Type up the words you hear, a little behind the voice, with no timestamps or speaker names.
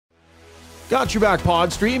Got Your Back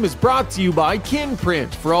Pod Stream is brought to you by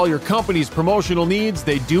Kinprint. For all your company's promotional needs,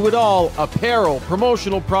 they do it all. Apparel,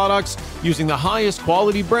 promotional products using the highest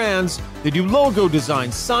quality brands. They do logo design,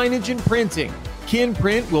 signage, and printing.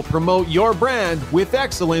 Kinprint will promote your brand with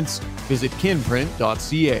excellence. Visit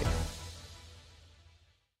kinprint.ca.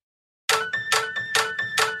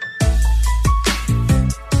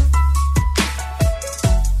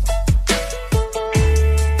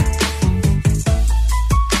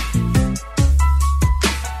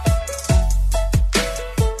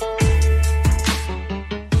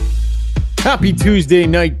 Happy Tuesday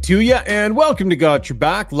night to you, and welcome to Got Your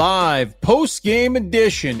Back Live post-game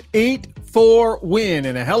edition. 8-4 win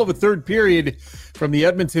and a hell of a third period from the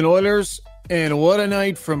Edmonton Oilers. And what a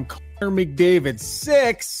night from Connor McDavid.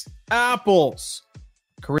 6 apples.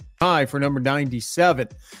 Career high for number 97.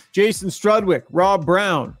 Jason Strudwick, Rob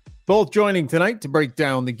Brown, both joining tonight to break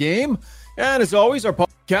down the game. And as always, our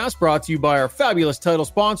podcast brought to you by our fabulous title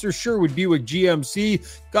sponsor, Sherwood Buick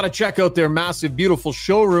GMC. Got to check out their massive, beautiful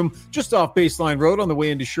showroom just off Baseline Road on the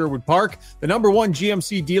way into Sherwood Park. The number one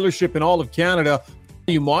GMC dealership in all of Canada.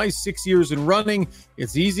 Why 6 years in running?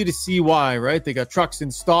 It's easy to see why, right? They got trucks in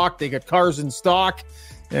stock. They got cars in stock.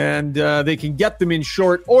 And they can get them in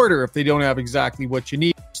short order if they don't have exactly what you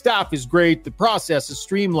need. Staff is great. The process is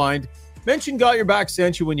streamlined. Mention Got Your Back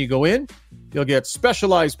sent you when you go in. You'll get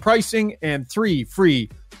specialized pricing and 3 free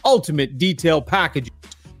ultimate detail packages.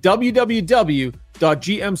 www.gmcpod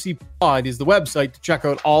is the website to check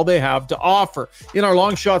out all they have to offer. In our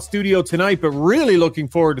long shot studio tonight, but really looking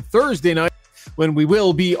forward to Thursday night when we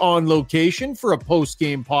will be on location for a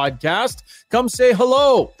post-game podcast. Come say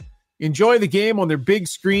hello. Enjoy the game on their big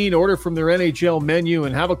screen, order from their NHL menu,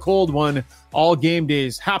 and have a cold one all game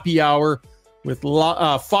days. Happy hour with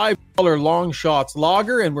 $5 long shots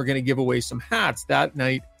lager, and we're going to give away some hats that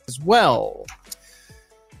night as well.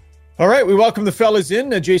 All right, we welcome the fellas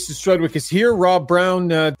in. Jason Strudwick is here. Rob Brown.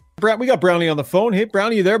 We got Brownie on the phone. Hey,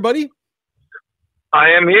 Brownie, you there, buddy?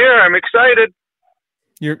 I am here. I'm excited.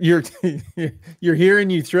 You're here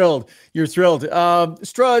and you're thrilled. You're thrilled.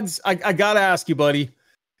 Struds, I got to ask you, buddy,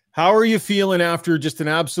 how are you feeling after just an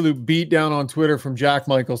absolute beatdown on Twitter from Jack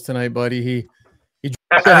Michaels tonight, buddy? He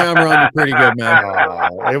dropped the hammer on you pretty good, man.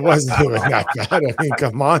 It wasn't even that bad. I mean,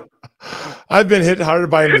 come on. I've been hit harder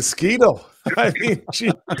by a mosquito. I mean,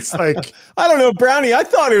 geez, it's like... I don't know, Brownie. I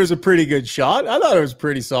thought it was a pretty good shot. I thought it was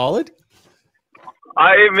pretty solid.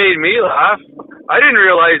 It made me laugh. I didn't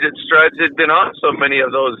realize that Struds had been on so many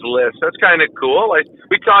of those lists. That's kind of cool.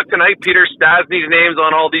 We talked tonight, Peter Stastny's name's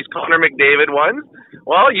on all these Connor McDavid ones.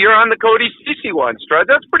 Well, you're on the Cody Ceci one, Struds.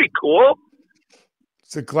 That's pretty cool.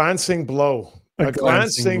 It's a glancing blow. A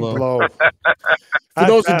glancing blow. For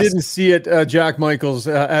those who didn't see it, Jack Michaels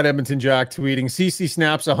at Edmonton Jack tweeting, Ceci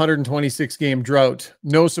snaps 126-game drought.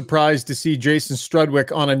 No surprise to see Jason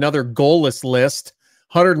Strudwick on another goalless list,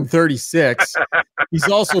 136. He's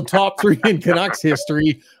also top 3 in Canucks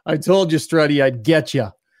history. I told you, Struddy, I'd get you.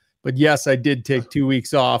 But yes, I did take 2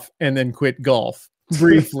 weeks off and then quit golf.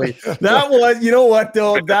 Briefly. That was, you know what,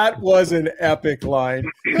 though? That was an epic line.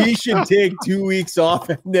 He should take 2 weeks off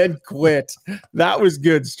and then quit. That was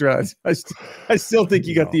good, Strud. I still think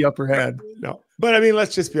you got the upper hand. No. But, I mean,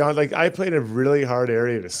 let's just be honest. I played a really hard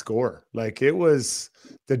area to score. It was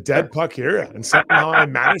the dead puck era, and somehow I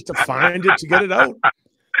managed to find it to get it out.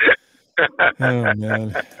 Oh,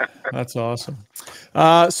 man. That's awesome.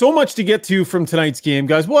 So much to get to from tonight's game,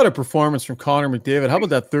 guys. What a performance from Connor McDavid. How about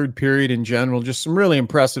that third period in general? Just some really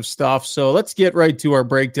impressive stuff. So let's get right to our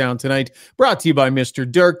breakdown tonight. Brought to you by Mr.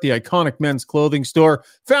 Dirk, the iconic men's clothing store.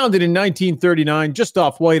 Founded in 1939, just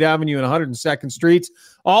off White Avenue and 102nd Street.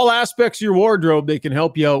 All aspects of your wardrobe they can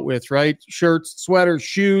help you out with, right? Shirts, sweaters,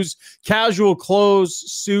 shoes, casual clothes,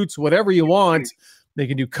 suits, whatever you want. They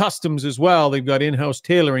can do customs as well. They've got in-house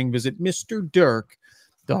tailoring. Visit MrDirk.com.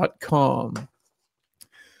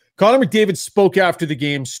 Connor McDavid spoke after the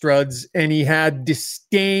game, Struds, and he had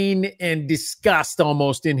disdain and disgust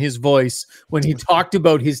almost in his voice when he talked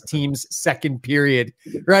about his team's second period,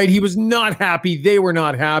 right? He was not happy. They were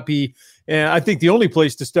not happy. And I think the only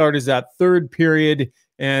place to start is that third period,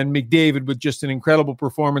 and McDavid with just an incredible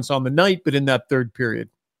performance on the night, but in that third period.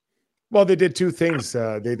 Well, they did two things.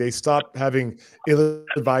 They stopped having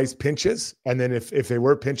ill-advised pinches, and then if they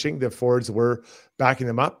were pinching, the forwards were backing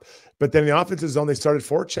them up. But then in the offensive zone, they started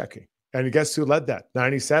forechecking. And guess who led that?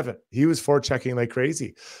 97. He was forechecking like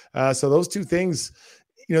crazy. So those two things,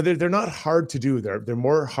 they're not hard to do. They're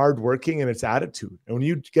more hardworking, and it's attitude. And when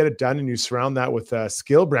you get it done and you surround that with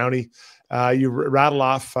skill, Brownie, you rattle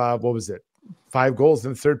off, 5 goals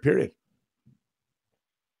in the third period.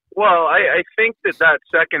 Well, I think that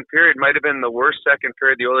second period might have been the worst second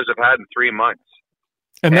period the Oilers have had in 3 months.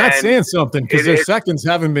 And that's saying something because their seconds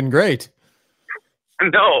haven't been great.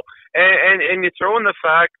 No. And you throw in the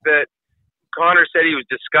fact that Connor said he was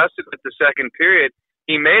disgusted with the second period.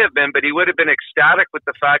 He may have been, but he would have been ecstatic with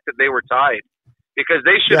the fact that they were tied because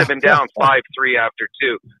they should have been down 5-3 after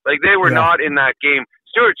 2. Like, they were not in that game.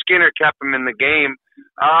 Stuart Skinner kept them in the game.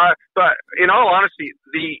 But in all honesty,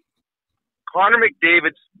 the Connor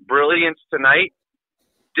McDavid's brilliance tonight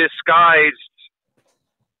disguised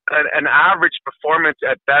an average performance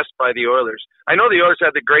at best by the Oilers. I know the Oilers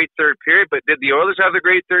had the great third period, but did the Oilers have the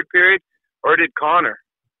great third period, or did Connor?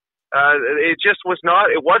 It just was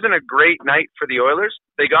not. It wasn't a great night for the Oilers.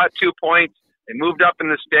 They got 2 points. They moved up in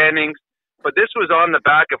the standings, but this was on the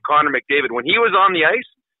back of Connor McDavid. When he was on the ice,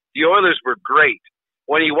 the Oilers were great.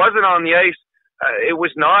 When he wasn't on the ice, it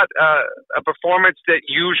was not a performance that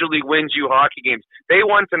usually wins you hockey games. They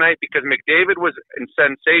won tonight because McDavid was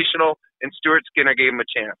sensational and Stuart Skinner gave him a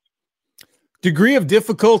chance. Degree of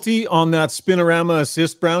difficulty on that spinorama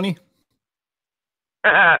assist, Brownie?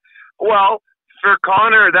 Well, for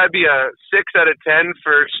Connor, that'd be a 6 out of 10.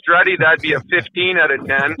 For Struddy, that'd be a 15 out of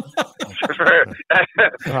 10.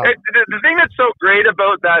 The thing that's so great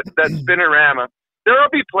about that spinorama, there will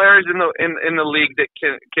be players in the league that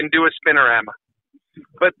can do a spinorama.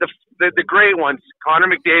 But the great ones, Connor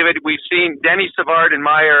McDavid, we've seen Denny Savard in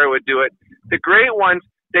my era would do it. The great ones,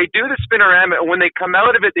 they do the spinorama, and when they come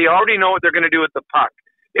out of it, they already know what they're going to do with the puck.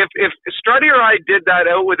 If Struddy or I did that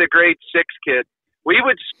out with a grade 6 kid, we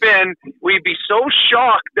would spin. We'd be so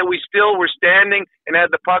shocked that we still were standing and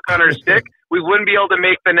had the puck on our stick, we wouldn't be able to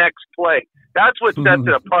make the next play. That's what sets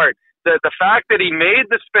it apart. The fact that he made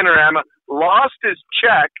the spinorama, lost his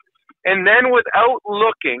check, and then without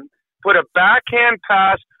looking, put a backhand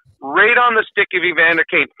pass right on the stick of Evander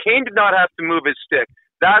Kane. Kane did not have to move his stick.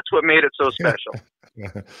 That's what made it so special.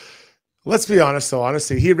 Let's be honest, though.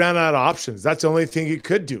 Honestly, he ran out of options. That's the only thing he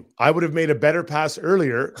could do. I would have made a better pass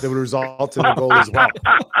earlier that would result in a goal as well.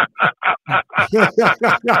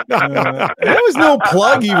 There was no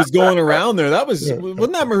plug he was going around there.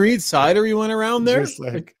 Wasn't that Marie Sider he went around there?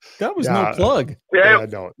 That was no plug. Yeah,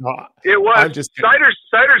 no. It was.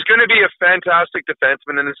 Sider's going to be a fantastic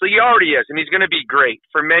defenseman in this league. He already is, and he's going to be great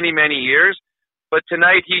for many, many years. But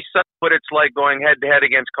tonight he saw what it's like going head-to-head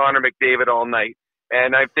against Connor McDavid all night.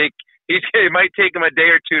 And I think it might take him a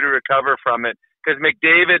day or two to recover from it because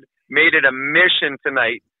McDavid made it a mission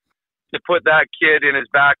tonight to put that kid in his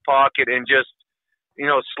back pocket and just,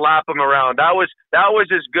 slap him around. That was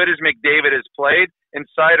as good as McDavid has played, and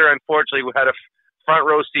Sider, unfortunately, had a front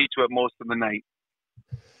row seat to it most of the night.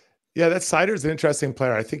 Yeah, that Sider's an interesting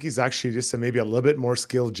player. I think he's actually just maybe a little bit more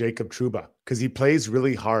skilled Jacob Trouba because he plays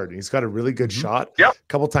really hard. He's got a really good shot. Yep. A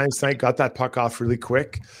couple times tonight, got that puck off really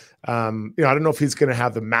quick. I don't know if he's going to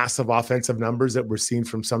have the massive offensive numbers that we're seeing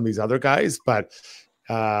from some of these other guys, but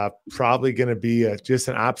probably going to be just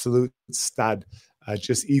an absolute stud.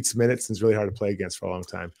 Just eats minutes and is really hard to play against for a long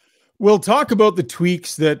time. We'll talk about the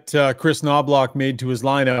tweaks that Chris Knobloch made to his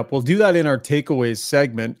lineup. We'll do that in our takeaways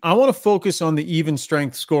segment. I want to focus on the even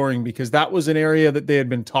strength scoring because that was an area that they had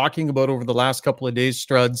been talking about over the last couple of days,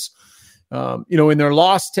 Struds. In their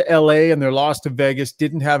loss to LA and their loss to Vegas,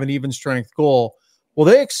 didn't have an even strength goal. Well,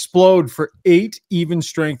 they explode for 8 even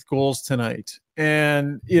strength goals tonight.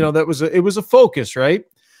 And, it was a focus, right?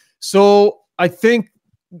 So I think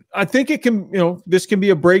it can, this can be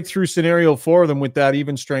a breakthrough scenario for them with that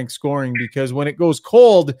even strength scoring because when it goes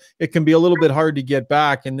cold, it can be a little bit hard to get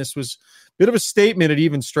back. And this was a bit of a statement at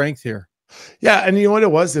even strength here. Yeah, and you know what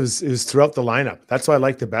it was? It was throughout the lineup. That's what I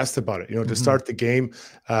like the best about it. To start the game,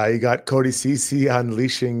 you got Cody Ceci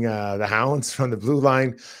unleashing the hounds from the blue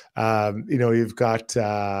line. You've got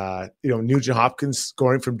Nugent Hopkins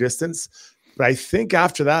scoring from distance. But I think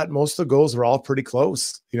after that, most of the goals were all pretty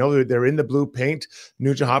close. They're in the blue paint.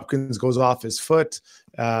 Nugent Hopkins goes off his foot.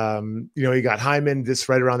 You got Hyman just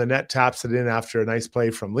right around the net, taps it in after a nice play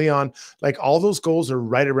from Leon. Like all those goals are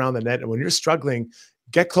right around the net. And when you're struggling,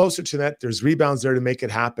 get closer to that. There's rebounds there to make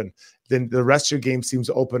it happen. Then the rest of your game seems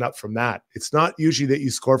to open up from that. It's not usually that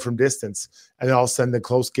you score from distance and then all of a sudden the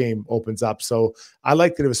close game opens up. So I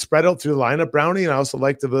like that it was spread out through the lineup, Brownie, and I also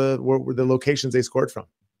like the locations they scored from.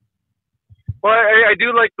 Well, I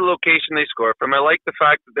do like the location they score from. I like the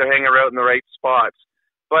fact that they're hanging out in the right spots.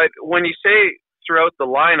 But when you say throughout the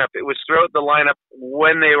lineup, it was throughout the lineup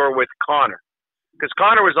when they were with Connor. Because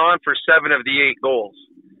Connor was on for 7 of the 8 goals.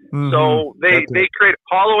 So they created.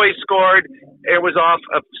 Holloway scored. It was off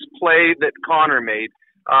a play that Connor made.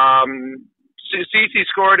 Ceci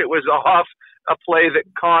scored. It was off a play that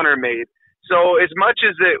Connor made. So as much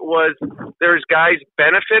as there's guys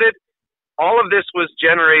benefited, all of this was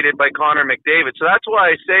generated by Connor McDavid. So that's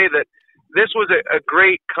why I say that this was a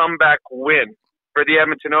great comeback win for the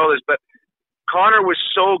Edmonton Oilers. But Connor was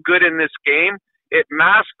so good in this game, it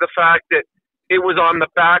masked the fact that it was on the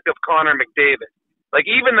back of Connor McDavid. Like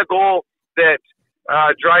even the goal that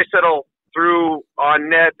Draisaitl threw on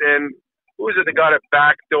net, and who was it that got it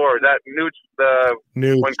back door? That Nuge,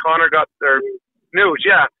 when Connor got their Nuge,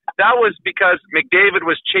 yeah. That was because McDavid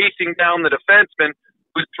was chasing down the defenseman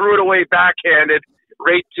who threw it away backhanded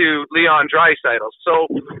right to Leon Draisaitl. So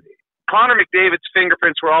Connor McDavid's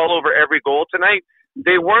fingerprints were all over every goal tonight.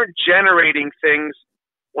 They weren't generating things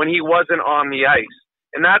when he wasn't on the ice.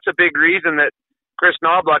 And that's a big reason that Chris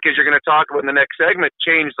Knobloch, as you're going to talk about in the next segment,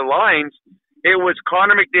 changed the lines. It was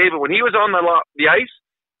Connor McDavid. When he was on the ice,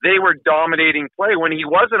 they were dominating play. When he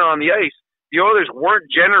wasn't on the ice, the Oilers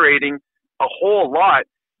weren't generating a whole lot.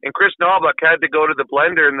 And Chris Knobloch had to go to the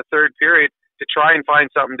blender in the third period to try and find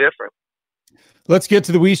something different. Let's get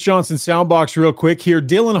to the Weiss Johnson soundbox real quick here.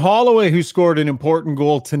 Dylan Holloway, who scored an important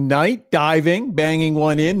goal tonight, diving, banging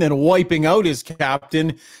one in, then wiping out his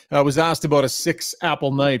captain, was asked about a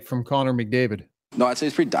 6-apple night from Connor McDavid. No, I'd say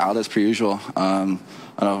he's pretty dialed as per usual. I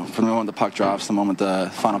know from the moment the puck drops, the moment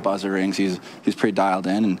the final buzzer rings, he's pretty dialed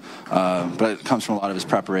in. But it comes from a lot of his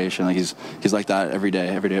preparation. Like he's like that every day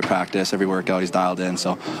at practice, every workout, he's dialed in.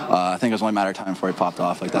 So I think it was only a matter of time before he popped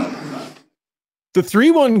off like that. The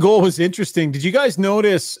 3-1 goal was interesting. Did you guys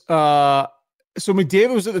notice? So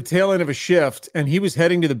McDavid was at the tail end of a shift, and he was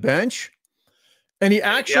heading to the bench. And he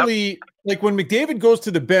actually, like when McDavid goes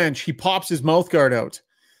to the bench, he pops his mouth guard out.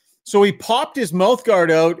 So he popped his mouth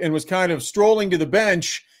guard out and was kind of strolling to the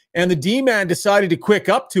bench, and the D-man decided to quick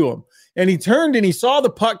up to him. And he turned and he saw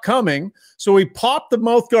the puck coming, so he popped the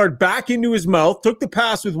mouth guard back into his mouth, took the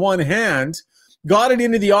pass with one hand, got it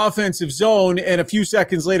into the offensive zone, and a few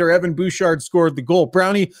seconds later, Evan Bouchard scored the goal.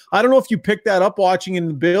 Brownie, I don't know if you picked that up watching in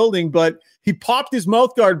the building, but he popped his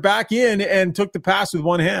mouth guard back in and took the pass with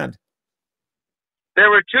one hand. There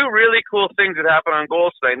were two really cool things that happened on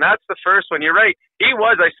goals tonight, and that's the first one. You're right.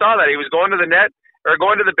 I saw that. He was going to the net, or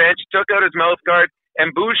going to the bench, he took out his mouth guard,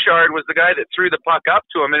 and Bouchard was the guy that threw the puck up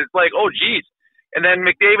to him, and it's like, oh, geez. And then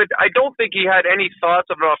McDavid, I don't think he had any thoughts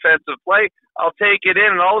of an offensive play. I'll take it in,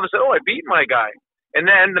 and all of a sudden, I beat my guy. And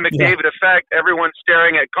then the McDavid effect, everyone's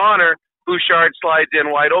staring at Connor, Bouchard slides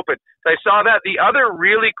in wide open. So I saw that. The other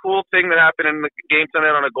really cool thing that happened in the game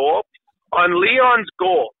tonight on a goal, on Leon's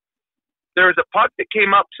goal, there was a puck that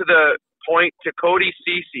came up to the point to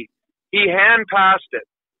Ceci. He hand passed it.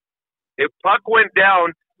 The puck went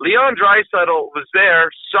down. Leon Draisaitl was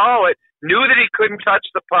there, saw it, knew that he couldn't touch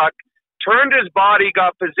the puck, turned his body,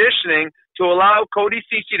 got positioning to allow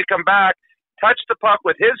Ceci to come back, touch the puck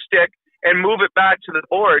with his stick, and move it back to the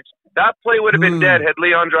boards. That play would have been dead had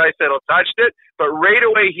Leon Draisaitl touched it, but right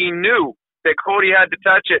away he knew that Cody had to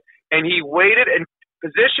touch it, and he waited and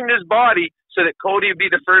positioned his body so that Cody would be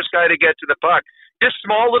the first guy to get to the puck. Just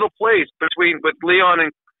small little plays with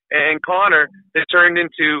Leon and Connor that turned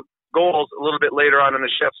into goals a little bit later on in the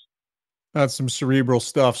shifts. That's some cerebral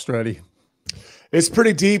stuff, Stretty. It's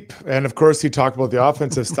pretty deep. And of course, he talked about the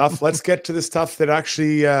offensive stuff. Let's get to the stuff that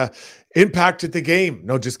actually impacted the game.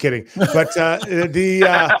 No, just kidding. But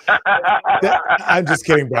I'm just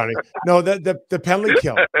kidding, Brownie. No, the penalty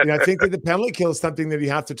kill. I think that the penalty kill is something that you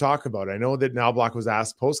have to talk about. I know that Knobloch was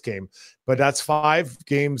asked post game, but that's 5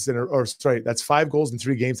 games that's 5 goals in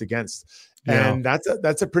 3 games against. Yeah. And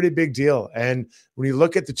that's a pretty big deal. And when you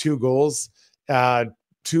look at the 2 goals,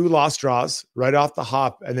 2 lost draws right off the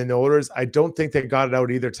hop, and then the Oilers, I don't think they got it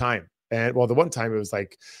out either time. And the one time it was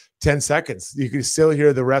like 10 seconds. You can still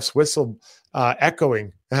hear the ref's whistle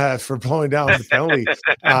echoing for blowing down the penalty.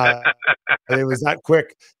 It was that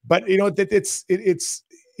quick. But it's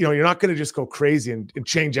you're not going to just go crazy and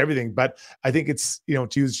change everything. But I think it's to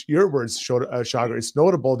use your words, Shagar, it's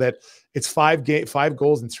notable that it's 5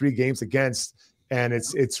 goals in 3 games against, and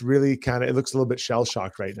it's really it looks a little bit shell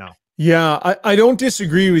shocked right now. Yeah, I don't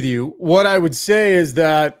disagree with you. What I would say is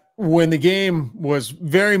that when the game was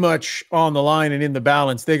very much on the line and in the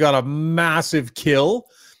balance, they got a massive kill.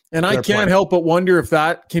 And I can't help but wonder if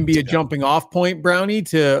that can be a jumping off point, Brownie,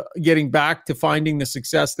 to getting back to finding the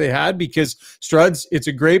success they had, because Struds, it's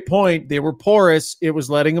a great point. They were porous. It was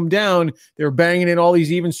letting them down. They were banging in all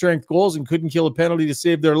these even strength goals and couldn't kill a penalty to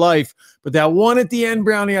save their life. But that one at the end,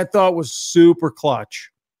 Brownie, I thought was super clutch.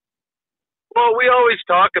 Well, we always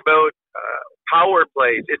talk about power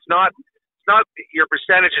plays. It's not your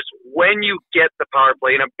percentages when you get the power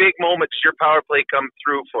play. In a big moment, your power play come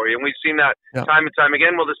through for you. And we've seen that time and time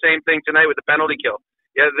again. Well, the same thing tonight with the penalty kill.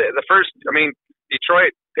 Yeah, the first,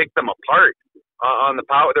 Detroit picked them apart on the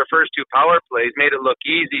power. Their first two power plays made it look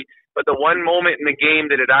easy, but the one moment in the game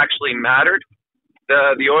that it actually mattered,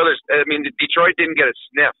 the Oilers. I mean, Detroit didn't get a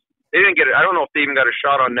sniff. They didn't get it. I don't know if they even got a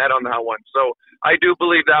shot on net on that one. So I do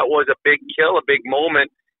believe that was a big kill, a big moment,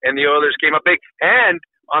 and the Oilers came up big. And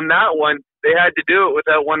on that one, they had to do it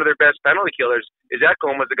without one of their best penalty killers.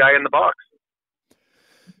 Ekholm was the guy in the box.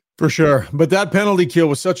 For sure. But that penalty kill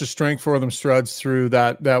was such a strength for them, Struds, through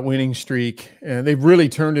that winning streak. And they've really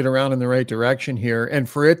turned it around in the right direction here. And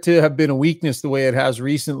for it to have been a weakness the way it has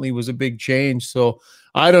recently was a big change. So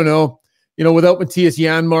I don't know. You know, without Matthias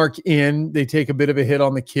Janmark in, they take a bit of a hit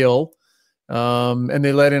on the kill. And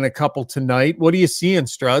they let in a couple tonight. What are you seeing,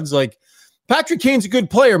 Struds? Like, Patrick Kane's a good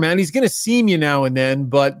player, man. He's going to seam you now and then,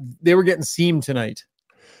 but they were getting seamed tonight.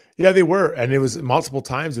 Yeah, they were. And it was multiple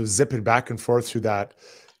times. It was zipping back and forth through that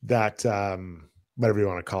whatever you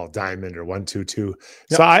want to call it, diamond or 1-2-2. Yep.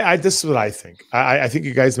 So I this is what I think. I think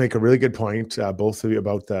you guys make a really good point, both of you,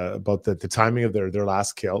 about the timing of their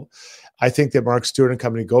last kill. I think that Mark Stewart and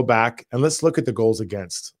company go back and let's look at the goals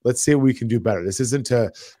against. Let's see what we can do better. This isn't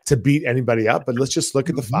to beat anybody up, but let's just look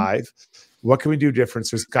at the five. What can we do different?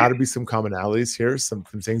 There's got to be some commonalities here, some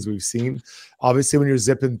things we've seen. Obviously, when you're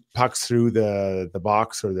zipping pucks through the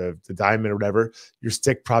box or the diamond or whatever, your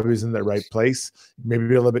stick probably is in the right place, maybe a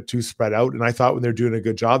little bit too spread out. And I thought when they're doing a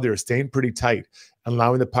good job, they were staying pretty tight and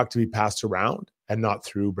allowing the puck to be passed around and not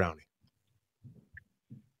through Brownie.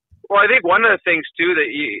 Well, I think one of the things, too, that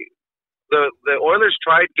the Oilers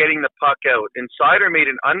tried getting the puck out, and Seider made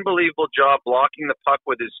an unbelievable job blocking the puck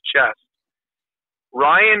with his chest.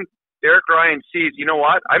 Derek Ryan sees, you know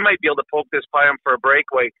what, I might be able to poke this by him for a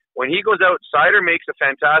breakaway. When he goes out, Seider makes a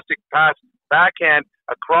fantastic pass, backhand,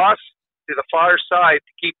 across to the far side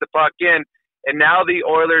to keep the puck in, and now the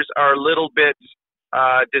Oilers are a little bit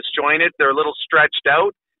disjointed. They're a little stretched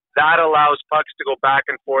out. That allows pucks to go back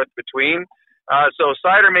and forth between. So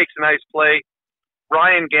Seider makes a nice play.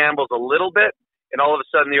 Ryan gambles a little bit, and all of a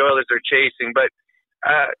sudden the Oilers are chasing. But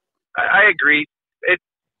I agree.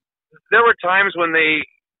 There were times when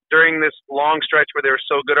during this long stretch where they were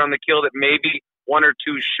so good on the kill that maybe one or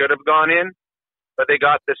two should have gone in, but they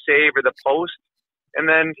got the save or the post. And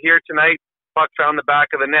then here tonight, puck found the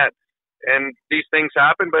back of the net. And these things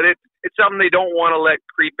happen, but it's something they don't want to let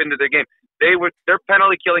creep into their game. Their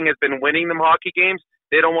penalty killing has been winning them hockey games.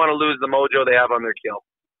 They don't want to lose the mojo they have on their kill.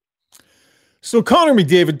 So Connor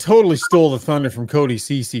McDavid totally stole the thunder from Cody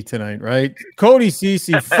Ceci tonight, right? Cody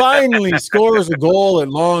Ceci finally scores a goal at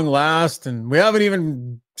long last, and we haven't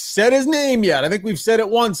even said his name yet. I think we've said it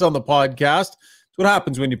once on the podcast. It's what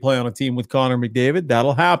happens when you play on a team with Connor McDavid.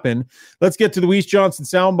 That'll happen. Let's get to the Weiss Johnson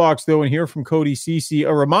soundbox, though, and hear from Cody Ceci.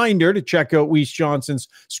 A reminder to check out Weiss Johnson's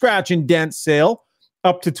Scratch and Dent sale.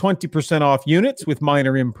 Up to 20% off units with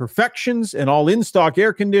minor imperfections, and all in-stock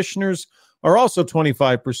air conditioners are also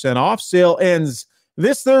 25% off. Sale ends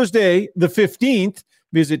this Thursday, the 15th.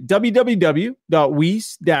 Visit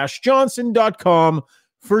www.weiss-johnson.com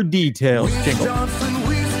for details. Jingle.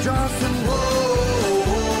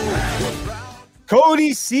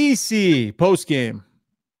 Cody Ceci, post-game.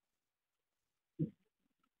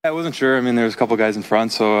 I wasn't sure. I mean, there was a couple guys in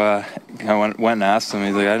front, so I went and asked him.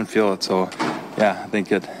 He's like, I didn't feel it. So, yeah, I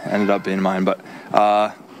think it ended up being mine. But,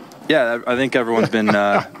 yeah, I think everyone's been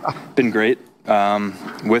great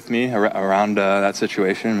with me around that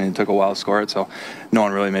situation. I mean, it took a while to score it, so no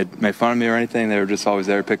one really made fun of me or anything. They were just always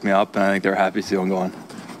there to pick me up, and I think they were happy to see one going.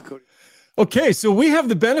 Okay, so we have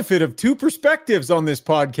the benefit of two perspectives on this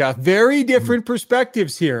podcast. Very different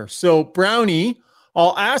perspectives here. So, Brownie,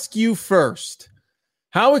 I'll ask you first.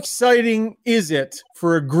 How exciting is it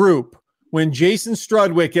for a group when Jason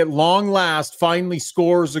Strudwick at long last finally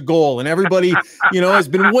scores a goal and everybody, has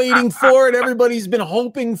been waiting for it. Everybody's been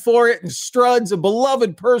hoping for it. And Strud's, a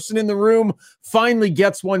beloved person in the room, finally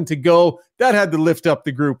gets one to go. That had to lift up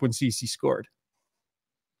the group when Ceci scored.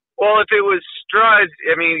 Well, if it was Strud,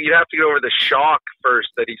 I mean, you'd have to get over the shock first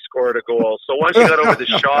that he scored a goal. So once you got over the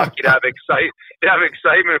shock, you'd have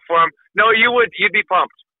excitement for him. No, you'd be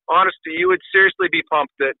pumped. Honestly, you would seriously be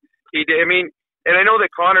pumped that he did. I mean, and I know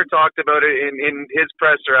that Connor talked about it in his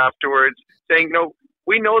presser afterwards, saying, no,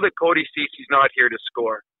 we know that Cody Ceci's not here to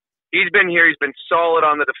score. He's been here. He's been solid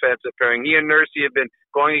on the defensive pairing. He and Nursey have been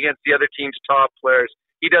going against the other team's top players.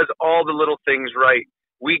 He does all the little things right.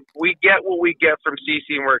 We get what we get from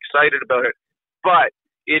Ceci, and we're excited about it. But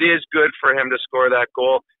it is good for him to score that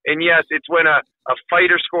goal. And, yes, it's when a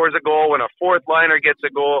fighter scores a goal, when a fourth liner gets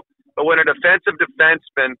a goal. But when a defensive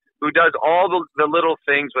defenseman who does all the little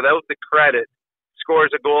things without the credit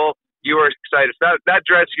scores a goal, you are excited. So that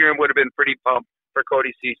dressing room would have been pretty pumped for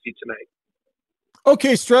Cody Ceci tonight.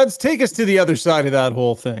 Okay, Struds, take us to the other side of that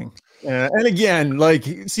whole thing. And again, like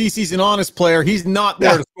Ceci's an honest player. He's not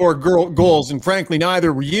there to score goals, and frankly,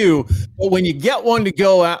 neither were you. But when you get one to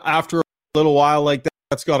go after a little while like that,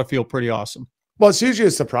 that's got to feel pretty awesome. Well, it's usually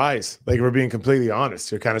a surprise. Like, we're being completely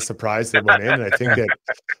honest. You're kind of surprised it went in. And I think that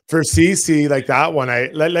for Ceci, like that one,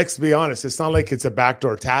 let's be honest. It's not like it's a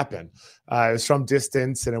backdoor tap in. It was from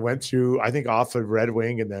distance, and it went through, I think, off of Red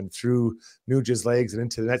Wing and then through Nuge's legs and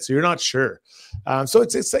into the net. So you're not sure. So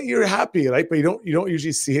it's like you're happy, like, but you don't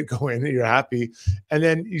usually see it go in. And you're happy, and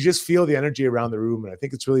then you just feel the energy around the room, and I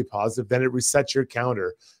think it's really positive. Then it resets your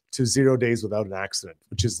counter to 0 days without an accident,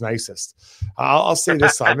 which is nicest. I'll say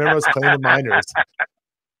this. I remember I was playing the minors.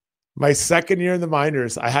 My second year in the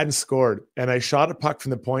minors, I hadn't scored, and I shot a puck from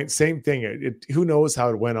the point. Same thing. Who knows how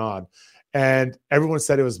it went on? And everyone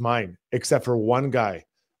said it was mine, except for one guy.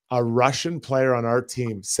 A Russian player on our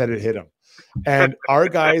team said it hit him. And our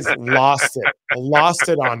guys lost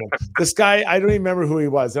it on him. This guy, I don't even remember who he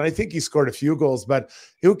was. And I think he scored a few goals, but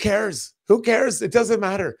who cares? Who cares? It doesn't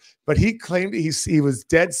matter. But he claimed he was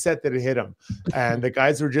dead set that it hit him. And the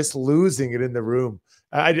guys were just losing it in the room.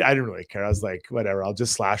 I didn't really care. I was like, whatever, I'll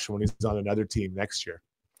just slash him when he's on another team next year.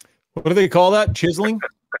 What do they call that? Chiseling? Is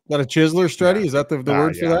that a chiseler, Struddy? Is that the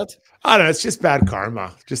word for that? I don't know. It's just bad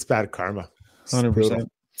karma. Just bad karma. 100%.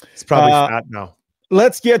 It's probably fat now.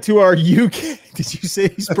 Let's get to our UK. Did you say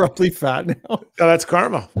he's probably fat now? Oh, that's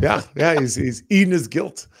karma. Yeah. He's eating his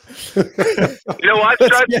guilt. You know what,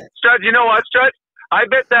 Strud? You know what, Strud? I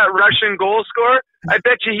bet that Russian goal scorer, I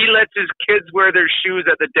bet you he lets his kids wear their shoes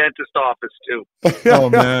at the dentist office too. Oh,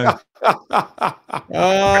 man.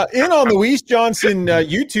 In on the Weiss Johnson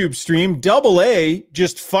YouTube stream, Double A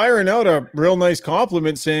just firing out a real nice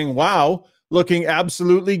compliment saying, wow, looking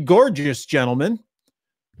absolutely gorgeous, gentlemen.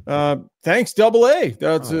 Thanks, Double A.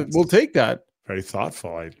 We'll take that. Very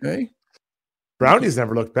thoughtful. Okay. Brownie's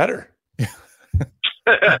never looked better.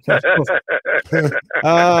 Okay,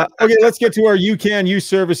 let's get to our UCAN Youth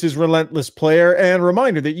Services Relentless Player. And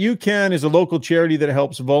reminder that UCAN is a local charity that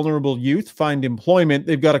helps vulnerable youth find employment.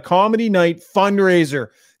 They've got a comedy night fundraiser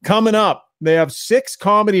coming up. They have 6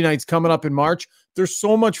 comedy nights coming up in March. They're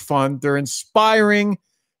so much fun. They're inspiring.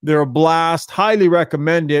 They're a blast. Highly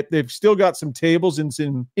recommend it. They've still got some tables and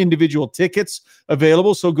some individual tickets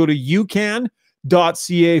available. So go to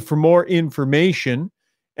ucan.ca for more information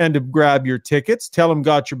and to grab your tickets. Tell them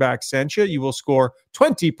Got Your Back sent you. You will score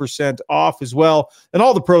 20% off as well. And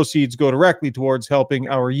all the proceeds go directly towards helping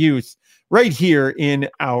our youth right here in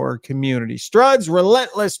our community. Strud's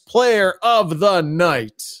Relentless Player of the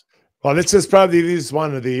Night. Well, this is probably the easiest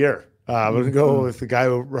one of the year. We're going to go with the guy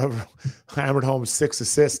who hammered home 6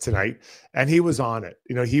 assists tonight, and he was on it.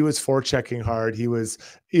 You know, he was forechecking hard.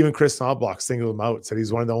 Even Chris Knobloch singled him out, said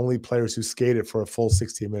he's one of the only players who skated for a full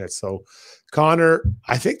 60 minutes. So, Connor,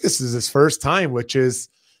 I think this is his first time, which is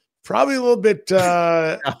probably a little bit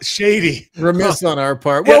shady. Remiss on our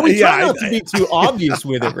part. Well, we try not to be too obvious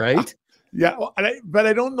with it, right? Yeah, but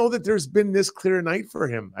I don't know that there's been this clear a night for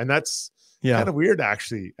him, and that's kind of weird,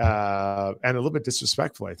 actually, and a little bit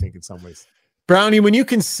disrespectful, I think, in some ways. Brownie, when you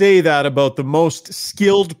can say that about the most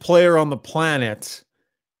skilled player on the planet,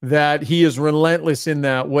 that he is relentless in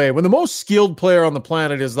that way. When the most skilled player on the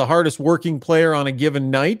planet is the hardest working player on a given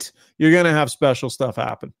night, you're going to have special stuff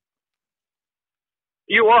happen.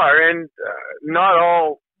 You are, and not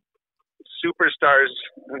all superstars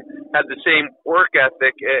have the same work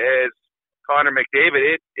ethic as Connor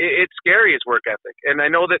McDavid. It's scary, his work ethic. And I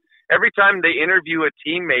know that every time they interview a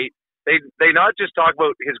teammate, they not just talk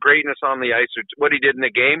about his greatness on the ice or what he did in the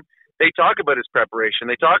game. They talk about his preparation.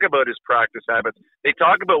 They talk about his practice habits. They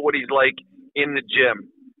talk about what he's like in the gym.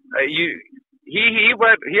 He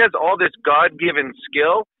has all this God-given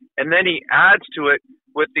skill, and then he adds to it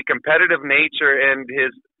with the competitive nature and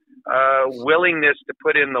his willingness to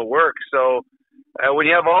put in the work. So when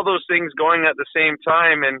you have all those things going at the same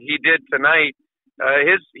time, and he did tonight,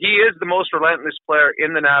 he is the most relentless player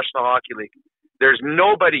in the National Hockey League. There's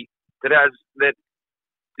nobody that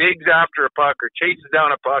digs after a puck or chases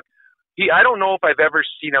down a puck. I don't know if I've ever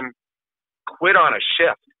seen him quit on a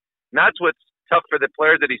shift. And that's what's tough for the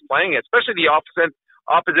players that he's playing, especially the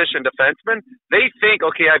opposition defensemen. They think,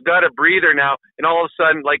 okay, I've got a breather now, and all of a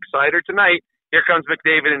sudden, like Sider tonight, here comes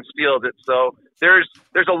McDavid and steals it. So there's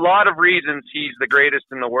a lot of reasons he's the greatest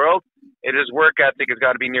in the world, and his work ethic has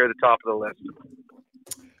got to be near the top of the list.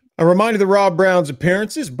 A reminder that Rob Brown's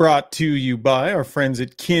appearance is brought to you by our friends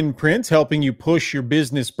at Kinprint, helping you push your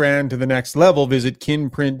business brand to the next level. Visit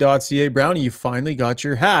kinprint.ca. Brownie, you finally got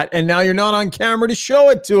your hat, and now you're not on camera to show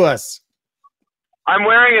it to us. I'm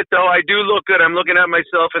wearing it, though. I do look good. I'm looking at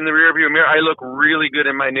myself in the rearview mirror. I look really good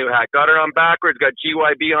in my new hat. Got it on backwards, got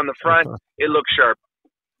GYB on the front. It looks sharp.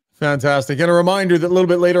 Fantastic. And a reminder that a little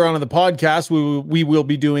bit later on in the podcast, we will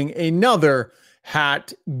be doing another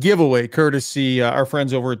hat giveaway, courtesy our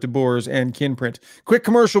friends over at DeBoers and Kinprint. Quick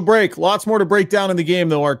commercial break. Lots more to break down in the game,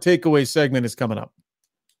 though. Our takeaway segment is coming up.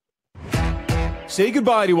 Say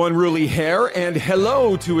goodbye to unruly hair and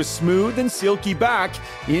hello to a smooth and silky back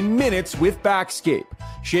in minutes with Backscape.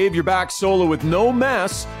 Shave your back solo with no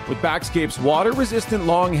mess with Backscape's water-resistant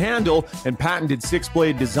long handle and patented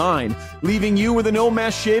 6-blade design, leaving you with a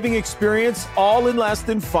no-mess shaving experience all in less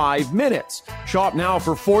than 5 minutes. Shop now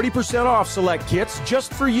for 40% off select kits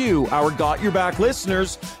just for you, our Got Your Back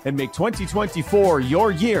listeners, and make 2024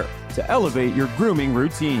 your year to elevate your grooming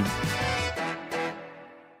routine.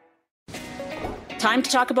 Time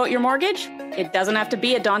to talk about your mortgage? It doesn't have to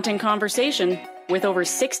be a daunting conversation. With over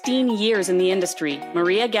 16 years in the industry,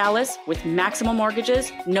 Maria Gallus with Maximum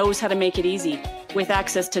Mortgages knows how to make it easy. With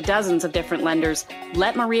access to dozens of different lenders,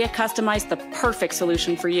 let Maria customize the perfect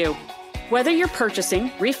solution for you. Whether you're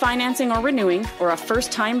purchasing, refinancing, or renewing, or a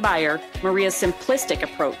first-time buyer, Maria's simplistic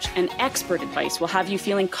approach and expert advice will have you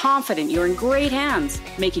feeling confident you're in great hands,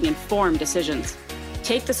 making informed decisions.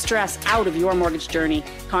 Take the stress out of your mortgage journey.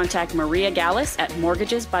 Contact Maria Gallus at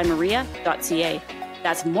mortgagesbymaria.ca.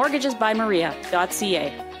 That's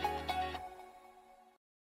mortgagesbymaria.ca.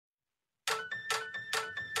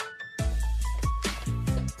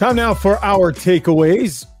 Time now for our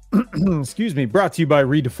takeaways. Excuse me, brought to you by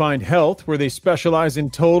Redefined Health, where they specialize in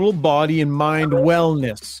total body and mind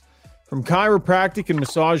wellness. From chiropractic and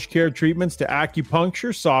massage care treatments to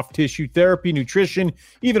acupuncture, soft tissue therapy, nutrition,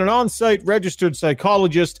 even an on-site registered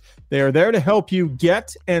psychologist, they are there to help you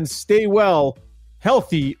get and stay well,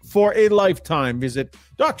 healthy for a lifetime. Visit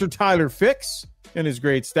Dr. Tyler Fix and his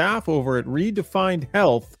great staff over at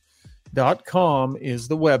redefinedhealth.com is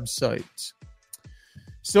the website.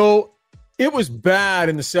 So it was bad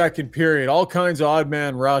in the second period. All kinds of odd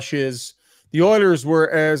man rushes. The Oilers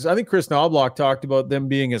were, as I think Chris Knobloch talked about, them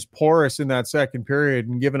being as porous in that second period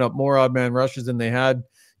and giving up more odd man rushes than they had,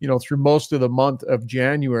 through most of the month of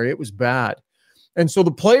January. It was bad. And so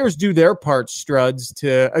the players do their part, Struds,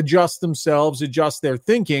 to adjust themselves, adjust their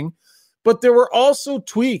thinking. But there were also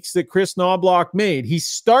tweaks that Chris Knobloch made. He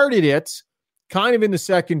started it kind of in the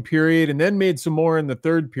second period and then made some more in the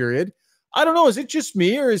third period. I don't know. Is it just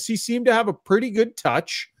me, or does he seem to have a pretty good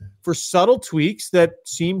touch for subtle tweaks that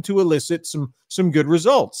seem to elicit some good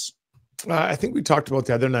results? I think we talked about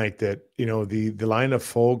the other night that, the line of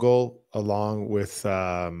Fogle along with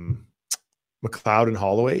McLeod and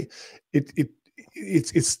Holloway,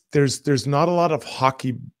 there's not a lot of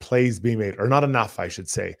hockey plays being made, or not enough, I should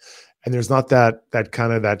say. And there's not that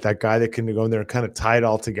kind of that guy that can go in there and kind of tie it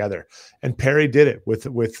all together. And Perry did it with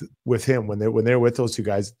him when they're with those two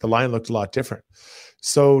guys. The line looked a lot different.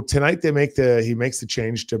 So tonight he makes the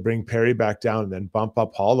change to bring Perry back down and then bump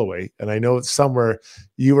up Holloway. And I know somewhere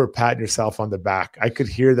you were patting yourself on the back. I could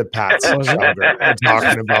hear the pats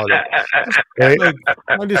talking about it. Right?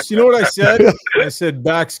 You know what I said? I said,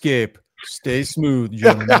 Backscape. Stay smooth,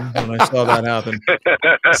 gentlemen, when I saw that happen.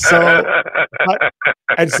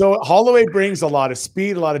 So Holloway brings a lot of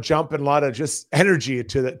speed, a lot of jump, and a lot of just energy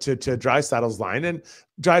to Draisaitl's line. And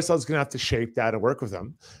Draisaitl's going to have to shape that and work with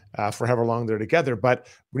him for however long they're together. But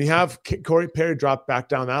when you have Corey Perry drop back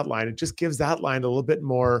down that line, it just gives that line a little bit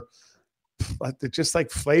more, just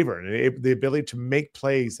like flavor and the ability to make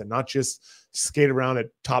plays and not just skate around at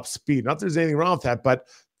top speed. Not that there's anything wrong with that, but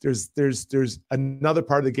there's another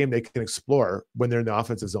part of the game they can explore when they're in the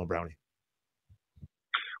offensive zone, Brownie.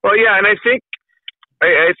 Well, yeah, and I think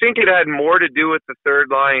it had more to do with the third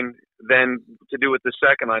line than to do with the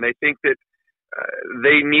second line. I think that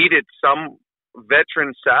they needed some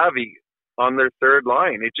veteran savvy on their third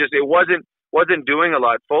line. It wasn't doing a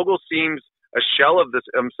lot. Fogle seems a shell of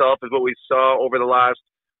himself, is what we saw over the last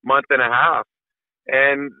month and a half.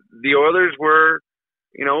 And the Oilers were,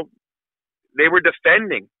 they were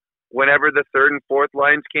defending whenever the third and fourth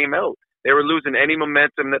lines came out. They were losing any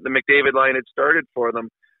momentum that the McDavid line had started for them.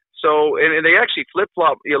 So, and they actually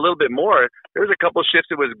flip-flopped a little bit more. There was a couple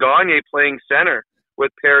shifts. It was Gagne playing center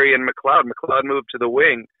with Perry and McLeod. McLeod moved to the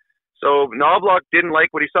wing. So Knobloch didn't like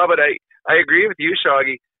what he saw, but I agree with you,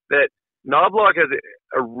 Shoggy, that Knobloch has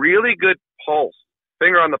a really good pulse,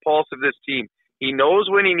 finger on the pulse of this team. He knows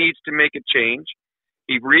when he needs to make a change.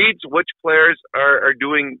 He reads which players are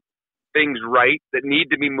doing things right that need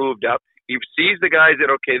to be moved up. He sees the guys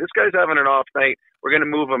that, okay, this guy's having an off night, we're going to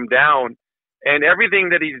move him down. And everything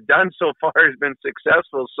that he's done so far has been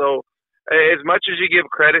successful. So as much as you give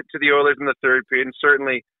credit to the Oilers in the third period, and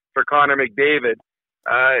certainly for Connor McDavid,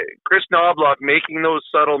 Chris Knobloch making those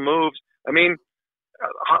subtle moves. I mean,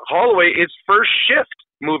 Holloway, his first shift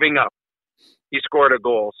moving up, he scored a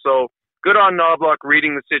goal. So good on Knobloch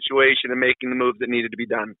reading the situation and making the moves that needed to be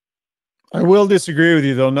done. I will disagree with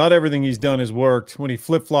you, though. Not everything he's done has worked. When he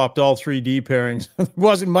flip-flopped all 3D pairings, there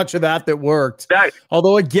wasn't much of that worked.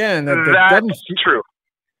 Although, again, that's true.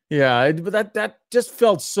 Yeah, but that just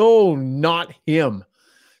felt so not him.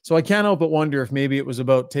 So I can't help but wonder if maybe it was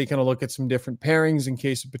about taking a look at some different pairings in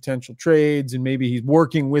case of potential trades, and maybe he's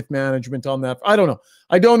working with management on that. I don't know.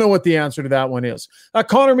 I don't know what the answer to that one is.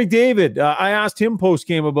 Connor McDavid, I asked him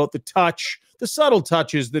post-game about the subtle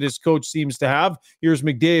touches that his coach seems to have. Here's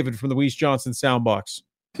McDavid from the Weiss Johnson soundbox.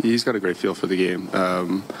 He's got a great feel for the game.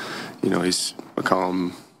 He's a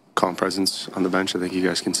calm presence on the bench. I think you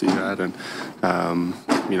guys can see that. And,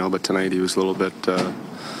 but tonight he was a little bit...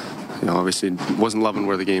 obviously wasn't loving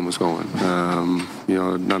where the game was going.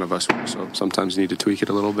 None of us were. So sometimes you need to tweak it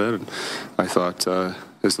a little bit. And I thought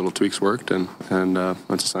his little tweaks worked, and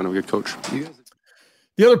that's a sign of a good coach.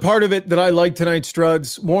 The other part of it that I like tonight,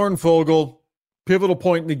 Struds, Warren Foegele, pivotal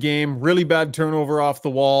point in the game, really bad turnover off the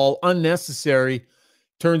wall, unnecessary,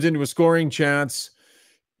 turns into a scoring chance.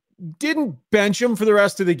 Didn't bench him for the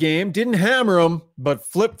rest of the game, didn't hammer him, but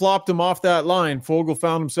flip-flopped him off that line. Foegele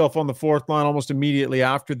found himself on the fourth line almost immediately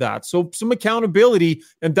after that. So some accountability,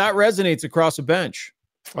 and that resonates across a bench.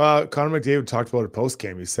 Connor McDavid talked about it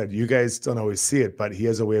post-game. He said, you guys don't always see it, but he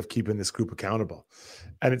has a way of keeping this group accountable.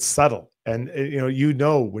 And it's subtle. And,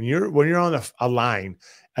 when you're on a line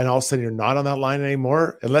and all of a sudden you're not on that line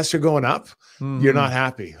anymore, unless you're going up, you're not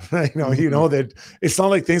happy. You know that it's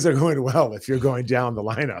not like things are going well if you're going down the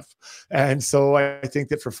lineup. And so I think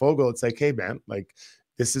that for Foegele, it's like, hey, man, like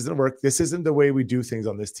this isn't work. This isn't the way we do things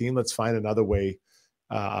on this team. Let's find another way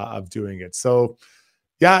of doing it. So,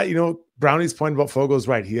 yeah, Brownie's point about Foegele is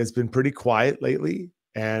right. He has been pretty quiet lately,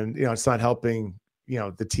 and, it's not helping,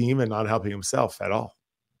 the team and not helping himself at all.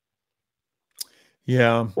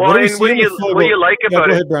 Yeah. Well, and what you like about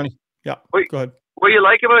go ahead, Brownie. Yeah, go ahead. What you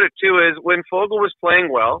like about it, too, is when Foegele was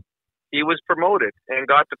playing well, he was promoted and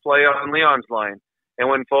got to play on Leon's line. And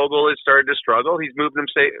when Foegele has started to struggle, he's moved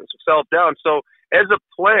himself down. So as a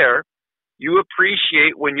player, you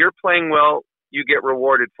appreciate when you're playing well, you get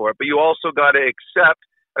rewarded for it. But you also got to accept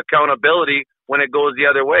accountability when it goes the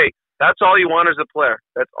other way. That's all you want as a player.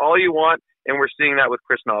 That's all you want, and we're seeing that with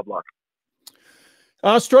Chris Knobloch.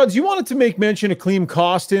 Struds, you wanted to make mention of Klim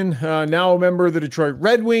Kostin, now a member of the Detroit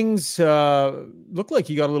Red Wings. Looked like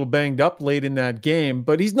he got a little banged up late in that game,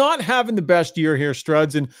 but he's not having the best year here,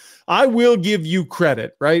 Struds, and I will give you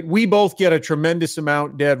credit, right? We both get a tremendous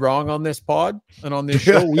amount dead wrong on this pod and on this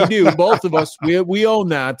show. We do, both of us. We own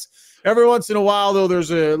that. Every once in a while, though, there's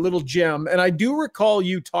a little gem, and I do recall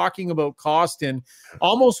you talking about Kostin,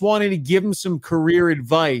 almost wanting to give him some career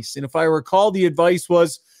advice, and if I recall, the advice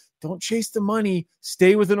was, don't chase the money.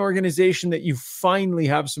 Stay with an organization that you finally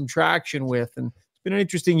have some traction with. And it's been an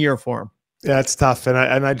interesting year for him. Yeah, it's tough. And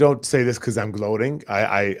I don't say this because I'm gloating.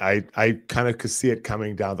 I kind of could see it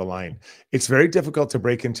coming down the line. It's very difficult to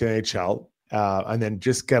break into NHL and then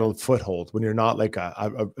just get a foothold when you're not like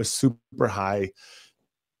a super high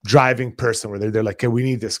driving person where they're like, hey, we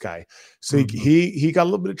need this guy. So he got a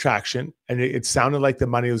little bit of traction, and it sounded like the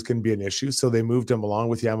money was going to be an issue. So they moved him along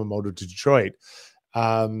with Yamamoto to Detroit.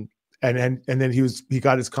 And then he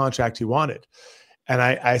got his contract he wanted. And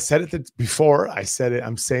I said it before. I said it.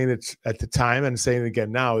 I'm saying it at the time and saying it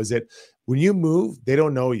again now. Is that when you move, they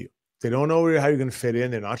don't know you. They don't know how you're going to fit in.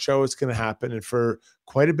 They're not sure what's going to happen. And for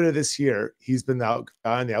quite a bit of this year, he's been on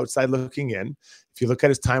the outside looking in. If you look at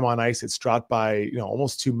his time on ice, it's dropped by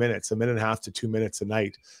almost 2 minutes, 1.5 minutes to 2 minutes a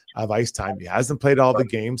night of ice time. He hasn't played all the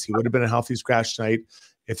games. He would have been a healthy scratch tonight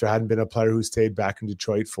if there hadn't been a player who stayed back in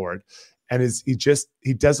Detroit for it. And he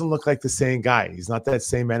doesn't look like the same guy. He's not that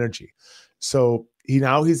same energy. So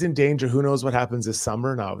he's in danger. Who knows what happens this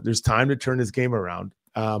summer? Now there's time to turn his game around.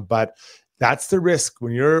 But that's the risk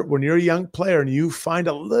when you're a young player and you find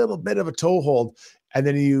a little bit of a toehold, and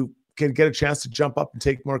then you can get a chance to jump up and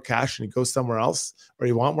take more cash and you go somewhere else, or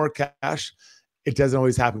you want more cash. It doesn't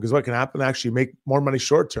always happen, because what can happen, actually, you make more money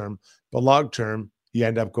short term, but long term, you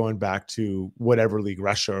end up going back to whatever league,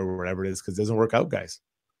 Russia or whatever it is, because it doesn't work out, guys.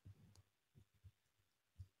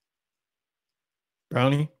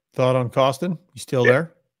 Brownie, thought on Kostin? You still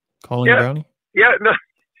there? Calling Brownie? Yeah, no,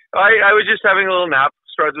 I was just having a little nap.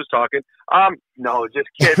 Struds was talking. No, just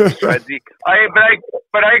kidding, Strudsy.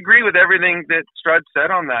 But I agree with everything that Struds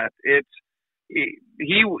said on that.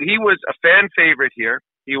 He was a fan favorite here.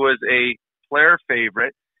 He was a player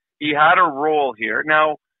favorite. He had a role here.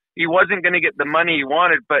 Now, he wasn't going to get the money he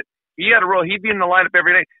wanted, but he had a role. He'd be in the lineup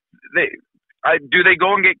every day. Do they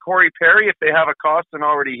go and get Corey Perry if they have a Costin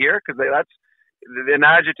already here? Because that's an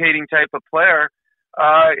agitating type of player.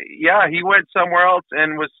 Yeah, he went somewhere else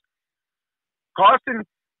and was. Costin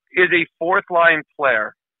is a fourth line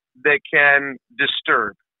player that can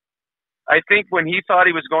disturb. I think when he thought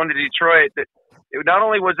he was going to Detroit, that not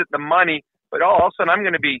only was it the money, but all of a sudden I'm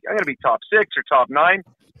going to be top 6 or top 9.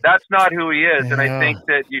 That's not who he is, and I think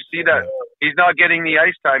that you see that he's not getting the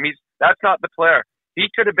ice time. That's not the player. He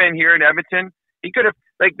could have been here in Edmonton. He could have,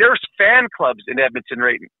 there's fan clubs in Edmonton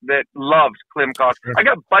right that loved Klim Kostin. I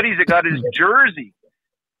got buddies that got his jersey,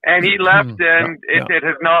 and he left, and it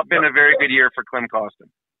has not been a very good year for Klim Kostin.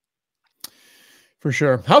 For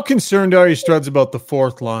sure. How concerned are you, Struds, about the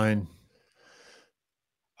fourth line?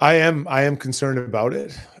 I am concerned about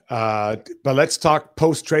it. But let's talk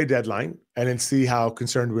post-trade deadline and then see how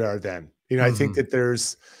concerned we are then. I think that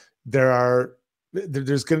there's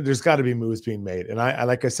got to be moves being made. And I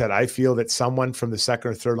like I said, I feel that someone from the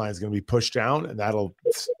second or third line is going to be pushed down, and that'll,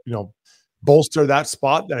 bolster that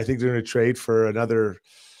spot. And I think they're going to trade for another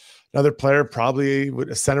player. Probably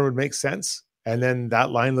a center would make sense. And then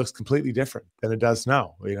that line looks completely different than it does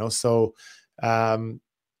now, So, it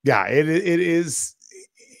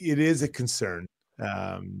is a concern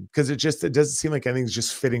because it doesn't seem like anything's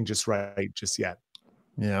just fitting just right just yet.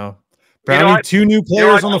 Yeah. Brownie, 2 new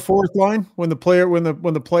players on the fourth line when the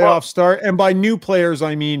playoffs start. And by new players,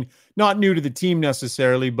 I mean not new to the team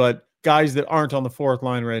necessarily, but guys that aren't on the fourth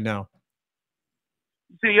line right now.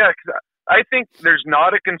 See, cause I think there's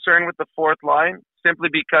not a concern with the fourth line simply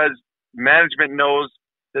because management knows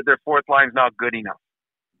that their fourth line is not good enough.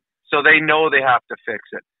 So they know they have to fix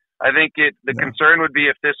it. I think the concern would be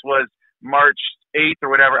if this was March 8th or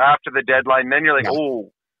whatever after the deadline, then you're like,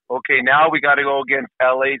 okay, now we got to go against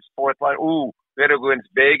LA's fourth line. Ooh, we got to go against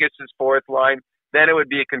Vegas's fourth line. Then it would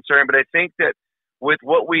be a concern. But I think that with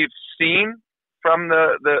what we've seen from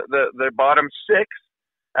the bottom 6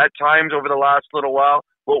 at times over the last little while,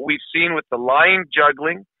 what we've seen with the line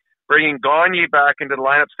juggling, bringing Gagne back into the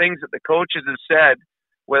lineup, things that the coaches have said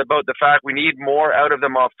about the fact we need more out of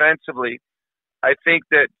them offensively, I think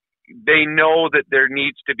that they know that there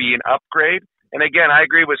needs to be an upgrade. And again, I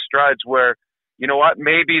agree with Struds where, you know what,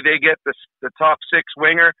 maybe they get the top 6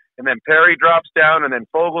 winger, and then Perry drops down, and then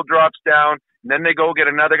Fogle drops down, and then they go get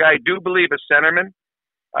another guy. I do believe a centerman.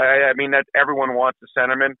 I mean, that everyone wants a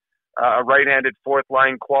centerman, a right-handed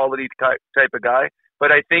fourth-line quality type of guy.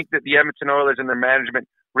 But I think that the Edmonton Oilers and their management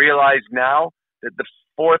realize now that the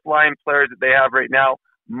fourth-line players that they have right now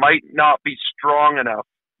might not be strong enough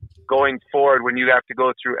going forward when you have to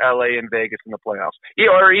go through LA and Vegas in the playoffs.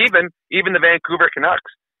 Or even the Vancouver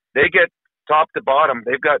Canucks. They get top to bottom.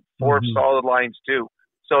 They've got 4 solid lines too.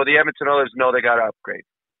 So the Edmonton Oilers know they got to upgrade.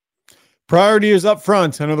 Priority is up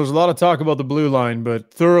front. I know there's a lot of talk about the blue line,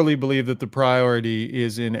 but thoroughly believe that the priority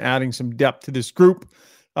is in adding some depth to this group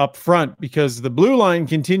up front because the blue line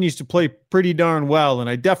continues to play pretty darn well. And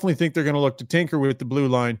I definitely think they're going to look to tinker with the blue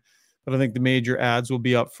line, but I think the major adds will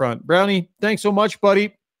be up front. Brownie, thanks so much,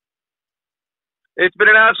 buddy. It's been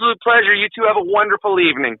an absolute pleasure. You two have a wonderful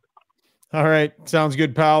evening. All right. Sounds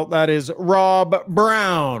good, pal. That is Rob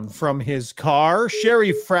Brown from his car.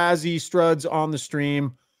 Sherry Frazee Struds on the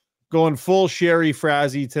stream. Going full Sherry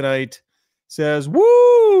Frazee tonight. Says,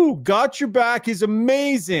 woo, Got Your Back is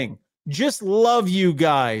amazing. Just love you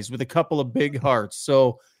guys with a couple of big hearts.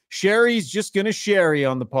 So Sherry's just going to Sherry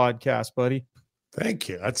on the podcast, buddy. Thank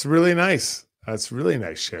you. That's really nice. That's really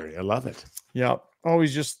nice, Sherry. I love it. Yeah.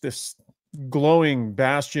 Always just this glowing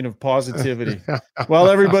bastion of positivity while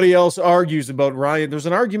everybody else argues about Ryan. There's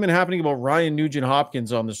an argument happening about Ryan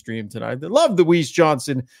Nugent-Hopkins on the stream tonight. I love the Weiss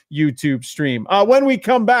Johnson YouTube stream. When we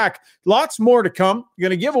come back, lots more to come. We're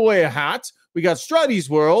going to give away a hat. We got Struddy's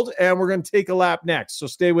World, and we're going to take a lap next. So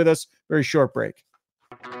stay with us. Very short break.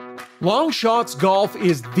 Long Shots Golf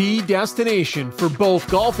is the destination for both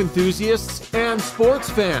golf enthusiasts and sports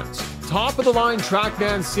fans. Top-of-the-line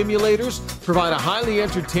TrackMan simulators provide a highly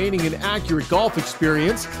entertaining and accurate golf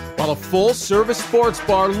experience, while a full-service sports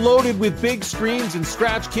bar loaded with big screens and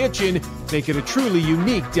scratch kitchen make it a truly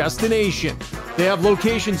unique destination. They have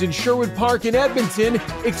locations in Sherwood Park and Edmonton.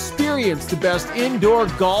 Experience the best indoor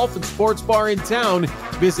golf and sports bar in town.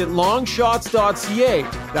 Visit longshots.ca.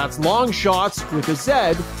 That's longshots with a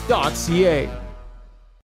Z.ca.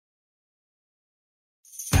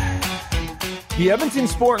 The Edmonton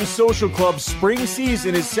Sport and Social Club's spring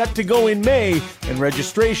season is set to go in May, and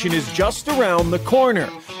registration is just around the corner.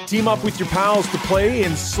 Team up with your pals to play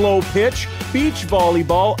in slow pitch, beach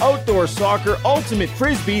volleyball, outdoor soccer, ultimate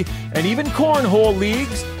frisbee, and even cornhole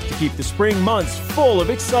leagues to keep the spring months full of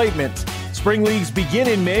excitement. Spring leagues begin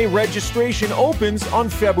in May. Registration opens on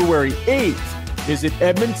February 8th. Visit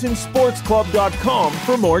edmontonsportsclub.com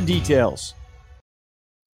for more details.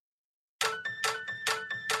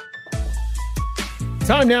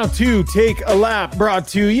 Time now to take a lap, brought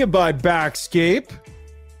to you by Backscape.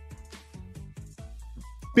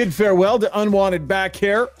 Bid farewell to unwanted back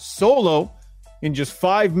hair solo in just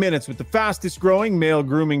 5 minutes with the fastest growing male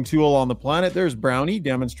grooming tool on the planet. There's Brownie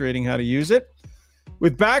demonstrating how to use it.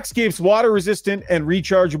 With Backscape's water-resistant and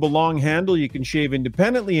rechargeable long handle, you can shave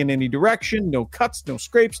independently in any direction. No cuts, no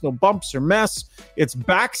scrapes, no bumps or mess. It's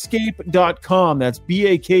backscape.com. That's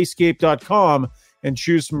bakscape.com. And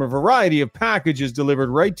choose from a variety of packages delivered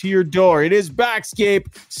right to your door. It is Backscape.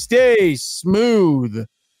 Stay smooth,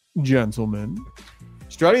 gentlemen.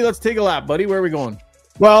 Strutty, let's take a lap, buddy. Where are we going?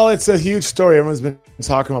 Well, it's a huge story. Everyone's been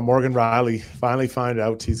talking about Morgan Riley. Finally find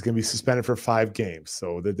out he's going to be suspended for 5 games.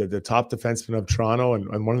 So the top defenseman of Toronto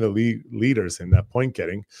and one of the leaders in that point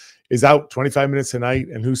getting is out 25 minutes a night.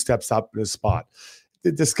 And who steps up in his spot?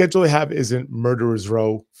 The schedule they have isn't Murderers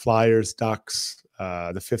Row, Flyers, Ducks.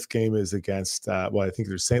 The 5th game is against, I think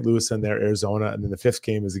there's St. Louis in there, Arizona. And then the 5th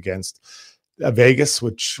game is against Vegas,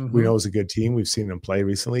 which we know is a good team. We've seen them play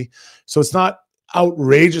recently. So it's not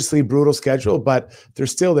outrageously brutal schedule, but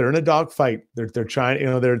they're in a dogfight. They're trying,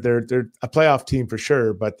 they're a playoff team for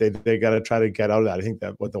sure, but they got to try to get out of that. I think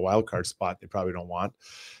that what the wild card spot they probably don't want.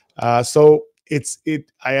 So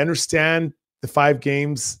I understand the 5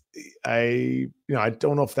 games. I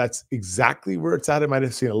don't know if that's exactly where it's at. I might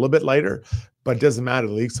have seen a little bit lighter, but it doesn't matter.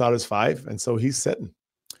 The league saw it as 5, and so he's sitting.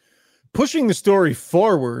 Pushing the story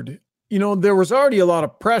forward, there was already a lot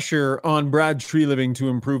of pressure on Brad Treliving to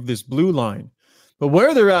improve this blue line. But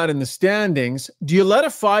where they're at in the standings, do you let a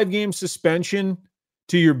 5-game suspension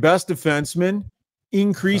to your best defenseman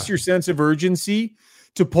increase your sense of urgency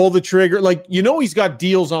to pull the trigger? Like, he's got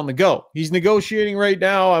deals on the go. He's negotiating right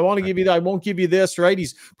now. I want to give you that. I won't give you this, right?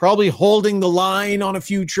 He's probably holding the line on a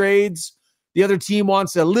few trades. The other team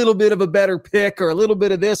wants a little bit of a better pick or a little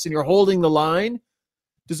bit of this, and you're holding the line.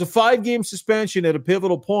 Does a 5-game suspension at a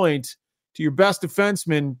pivotal point to your best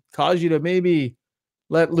defenseman cause you to maybe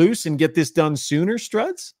let loose and get this done sooner,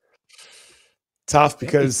 Struds? Tough,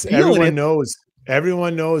 because everyone knows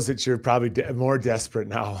that you're probably more desperate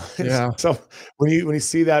now. Yeah. So when you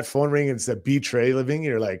see that phone ring and it's a B Treliving,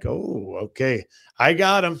 you're like, oh, okay, I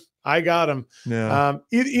got him. Yeah.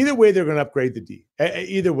 Either way, they're going to upgrade the D.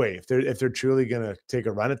 Either way, if they're truly going to take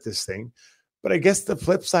a run at this thing. But I guess the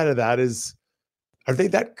flip side of that is, are they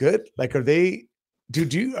that good? Like, are they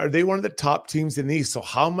one of the top teams in the East? So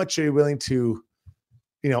how much are you willing to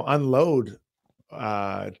unload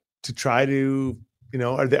to try to,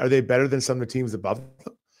 are they better than some of the teams above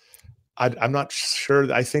them? I'm not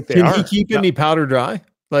sure. I think they are. Can he keep any powder dry?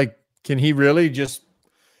 Like, can he really just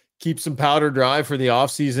keep some powder dry for the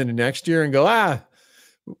offseason and next year and go,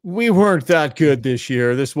 we weren't that good this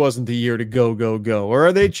year. This wasn't the year to go. Or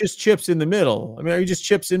are they just chips in the middle? I mean, are you just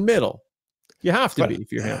chips in middle? You have to be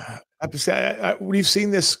if you're him. We've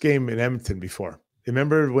seen this game in Edmonton before.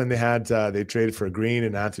 Remember when they had they traded for Green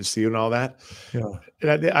and Anthony and all that?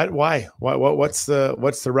 Yeah. Why? What's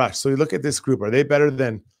the rush? So you look at this group. Are they better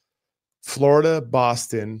than Florida,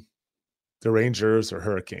 Boston, the Rangers, or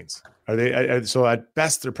Hurricanes? Are they? So at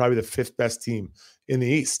best, they're probably the 5th best team in the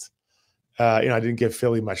East. I didn't give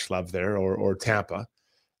Philly much love there, or Tampa,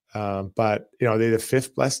 but are they the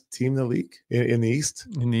 5th best team in the league in the East?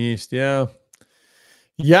 In the East, yeah.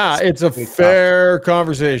 Yeah, it's a fair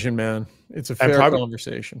conversation, man. It's a fair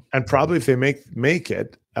conversation. And probably if they make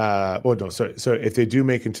it, So if they do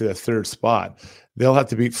make it to the 3rd spot, they'll have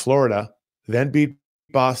to beat Florida, then beat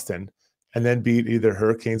Boston, and then beat either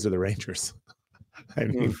Hurricanes or the Rangers. I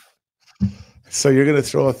mean, so you're going to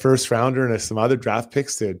throw a 1st rounder and some other draft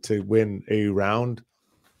picks to win a round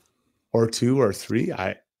or 2 or 3.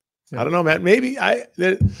 I don't know, man. Maybe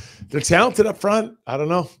they're talented up front. I don't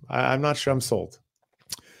know. I'm not sure I'm sold.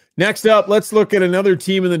 Next up, let's look at another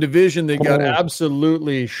team in the division that got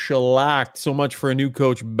absolutely shellacked. So much for a new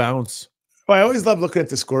coach bounce. Well, I always love looking at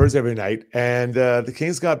the scores every night, and the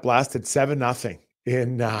Kings got blasted 7-0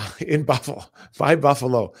 in Buffalo by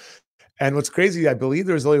Buffalo. And what's crazy, I believe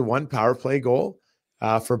there was only 1 power play goal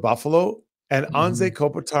for Buffalo, and Anze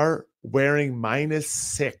Kopitar wearing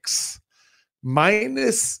 -6.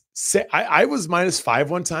 -6. I was -5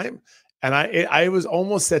 one time. And I was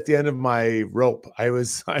almost at the end of my rope. I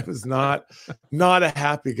was not a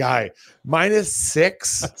happy guy.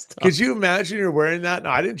 -6. Could you imagine you're wearing that?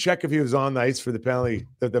 No, I didn't check if he was on the ice for the penalty,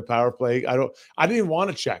 the power play. I didn't even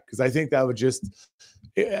want to check because I think that would just,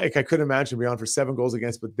 I couldn't imagine being on for 7 goals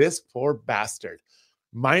against. But this poor bastard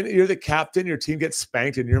You're the captain, your team gets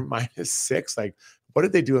spanked, and you're -6. Like, what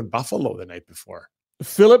did they do in Buffalo the night before?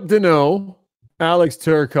 Philip Deneau, Alex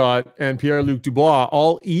Turcotte, and Pierre-Luc Dubois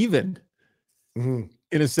all even in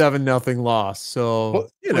a 7-0 loss. So,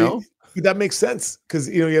 that makes sense because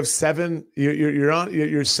you have 7. You're on.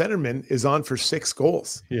 Your centerman is on for 6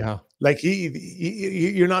 goals. Yeah, like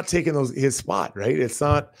you're not taking his spot, right? It's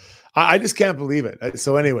not. I just can't believe it.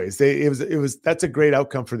 So, anyways, that's a great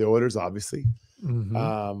outcome for the Oilers, obviously.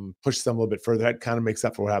 Push them a little bit further. That kind of makes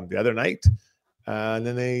up for what happened the other night, and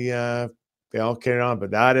then they all carry on.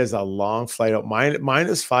 But that is a long flight out.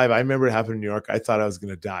 -5. I remember it happened in New York. I thought I was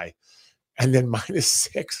going to die, and then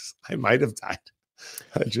 -6. I might have died.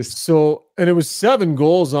 And it was 7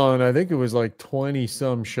 goals on, I think it was like 20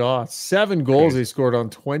 some shots. 7 goals they scored on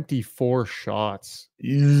 24 shots.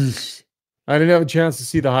 Yeesh. I didn't have a chance to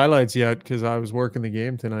see the highlights yet because I was working the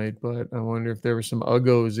game tonight, but I wonder if there were some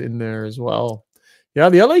uggos in there as well. Yeah,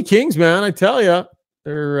 the LA Kings, man, I tell you,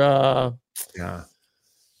 they're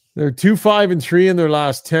 2-5-3 in their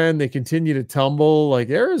last 10. They continue to tumble.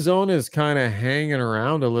 Like, Arizona is kind of hanging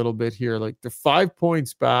around a little bit here. Like, they're 5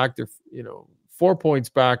 points back. They're 4 points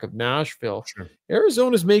back of Nashville. Sure.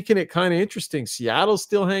 Arizona's making it kind of interesting. Seattle's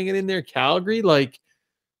still hanging in there. Calgary, like,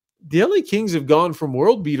 the LA Kings have gone from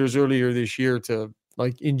world beaters earlier this year to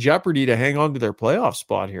like in jeopardy to hang on to their playoff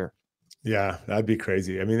spot here. Yeah, that'd be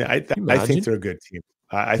crazy. I mean, I think they're a good team.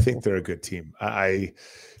 I think they're a good team.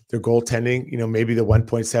 Their goaltending, maybe the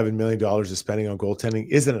 $1.7 million of spending on goaltending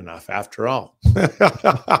isn't enough after all. Maybe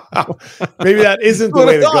that isn't the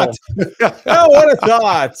way to go. Oh, what a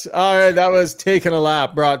thought. All right, that was Taking a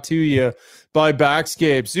Lap, brought to you by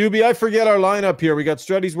Backscape. Zuby, I forget our lineup here. We got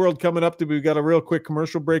Struddy's World coming up. We got a real quick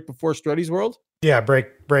commercial break before Struddy's World? Yeah,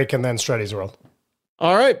 break, and then Struddy's World.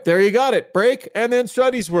 All right, there you got it. Break, and then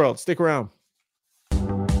Struddy's World. Stick around.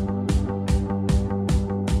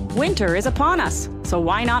 Winter is upon us, so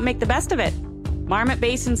why not make the best of it? Marmot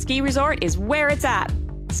Basin Ski Resort is where it's at.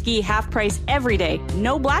 Ski half price every day,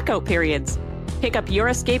 no blackout periods. Pick up your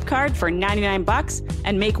escape card for $99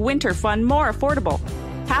 and make winter fun more affordable.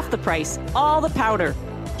 Half the price, all the powder.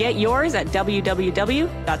 Get yours at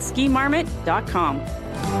www.skimarmot.com.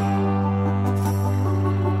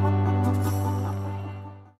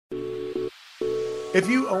 If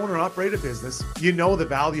you own or operate a business, you know the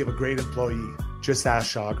value of a great employee. Just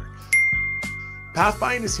ask Schauger.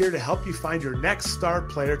 Pathfind is here to help you find your next star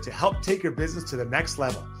player to help take your business to the next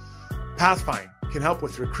level. Pathfind can help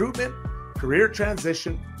with recruitment, career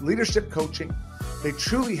transition, leadership coaching. They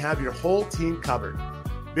truly have your whole team covered.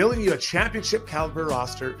 Building you a championship caliber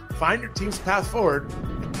roster. Find your team's path forward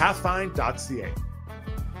at pathfind.ca.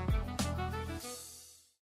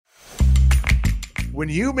 When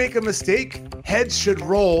you make a mistake, heads should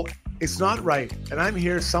roll. It's not right. And I'm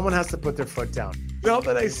here. Someone has to put their foot down. Now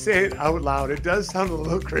that I say it out loud, it does sound a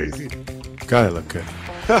little crazy. Gotta look good.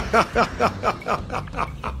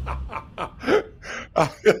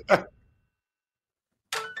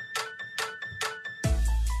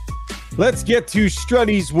 Let's get to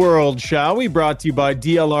Struddy's World, shall we? Brought to you by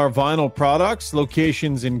DLR Vinyl Products,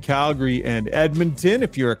 locations in Calgary and Edmonton.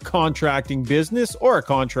 If you're a contracting business or a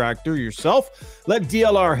contractor yourself, let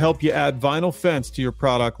DLR help you add vinyl fence to your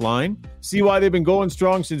product line. See why they've been going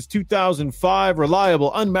strong since 2005.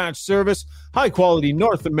 Reliable, unmatched service, high-quality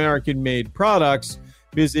North American-made products.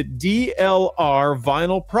 Visit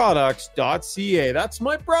dlrvinylproducts.ca. That's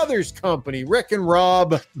my brother's company, Rick and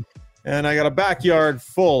Rob. And I got a backyard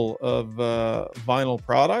full of vinyl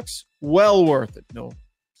products. Well worth it. No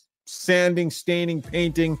sanding, staining,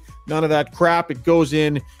 painting, none of that crap. It goes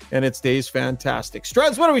in and it stays fantastic.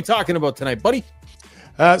 Struds, what are we talking about tonight, buddy?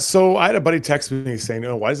 So I had a buddy text me saying,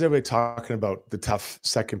 why is everybody talking about the tough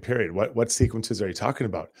second period? What sequences are you talking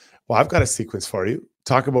about? Well, I've got a sequence for you.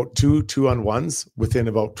 Talk about two 2-on-1s within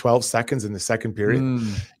about 12 seconds in the second period.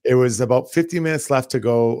 It was about 50 minutes left to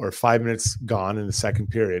go, or 5 minutes gone in the second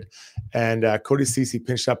period. And Cody Ceci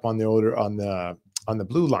pinched up on the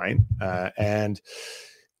blue line. And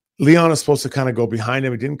Leon was supposed to kind of go behind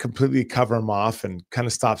him. He didn't completely cover him off and kind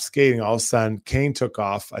of stopped skating. All of a sudden, Kane took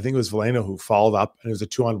off. I think it was Veleno who followed up, and it was a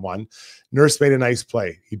 2-on-1. Nurse made a nice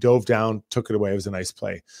play. He dove down, took it away. It was a nice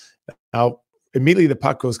play. Now, immediately the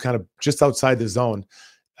puck goes kind of just outside the zone,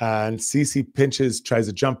 and Ceci pinches, tries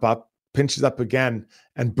to jump up, pinches up again,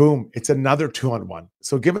 and boom, it's another 2-on-1.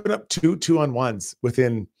 So giving up two 2-on-1s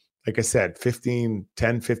within, like I said,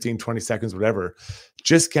 10, 15, 20 seconds, whatever,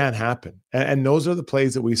 just can't happen. And those are the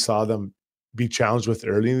plays that we saw them be challenged with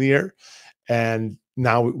early in the year. And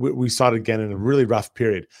now we saw it again in a really rough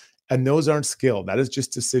period. And those aren't skill. That is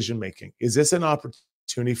just decision-making. Is this an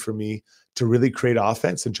opportunity for me to really create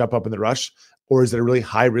offense and jump up in the rush? or is it a really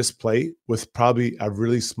high risk play with probably a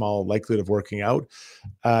really small likelihood of working out?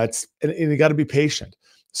 And you got to be patient.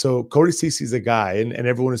 So Cody Ceci is a guy, and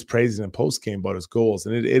everyone is praising him post game about his goals,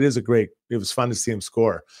 and it was fun to see him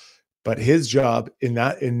score. But his job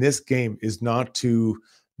in this game is not to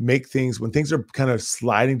make things, when things are kind of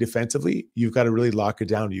sliding defensively, you've got to really lock it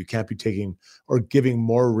down. You can't be taking or giving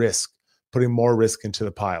more risk, putting more risk into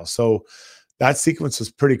the pile. So that sequence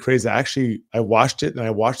was pretty crazy. I watched it, and I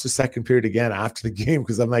watched the second period again after the game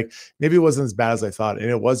because I'm like, maybe it wasn't as bad as I thought. And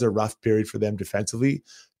it was a rough period for them defensively.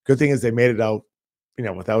 Good thing is they made it out,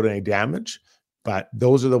 without any damage. But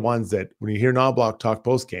those are the ones that when you hear Knobloch talk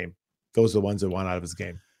post game, those are the ones that won out of his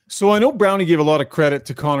game. So I know Brownie gave a lot of credit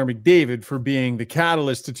to Connor McDavid for being the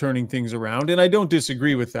catalyst to turning things around, and I don't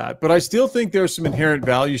disagree with that. But I still think there's some inherent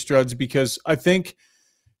value, Struds, because I think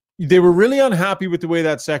they were really unhappy with the way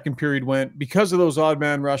that second period went because of those odd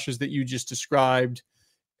man rushes that you just described.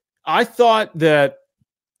 I thought that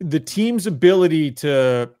the team's ability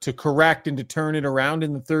to correct and to turn it around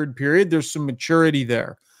in the third period, there's some maturity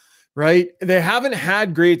there, right? They haven't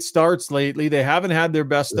had great starts lately. They haven't had their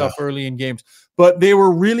best stuff early in games, but they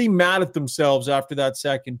were really mad at themselves after that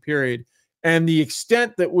second period. And the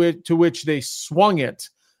extent to which they swung it,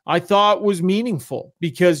 I thought was meaningful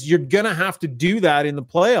because you're going to have to do that in the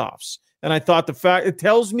playoffs. And I thought it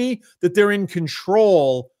tells me that they're in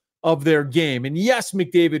control of their game. And yes,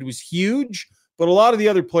 McDavid was huge, but a lot of the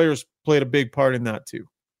other players played a big part in that too.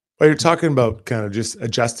 Well, you're talking about kind of just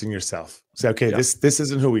adjusting yourself. Say, okay, this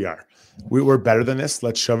isn't who we are. We're better than this.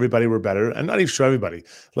 Let's show everybody we're better. And not even show everybody.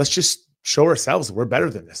 Let's just show ourselves we're better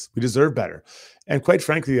than this. We deserve better. And quite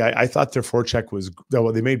frankly, I thought their forecheck was,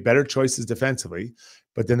 well, they made better choices defensively,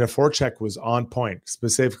 but then their forecheck was on point,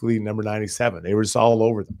 specifically number 97. They were just all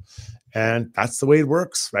over them. And that's the way it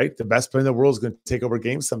works, right? The best player in the world is going to take over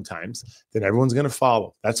games sometimes. Then everyone's going to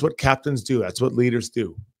follow. That's what captains do. That's what leaders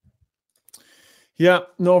do. Yeah,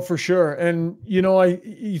 no, for sure. And, you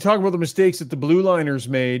talk about the mistakes that the Blue Liners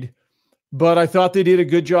made, but I thought they did a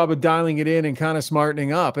good job of dialing it in and kind of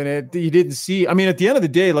smartening up. And you didn't see, I mean, at the end of the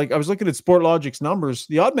day, like I was looking at Sportlogic's numbers,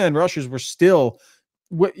 the odd man rushes were still,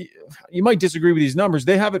 you might disagree with these numbers.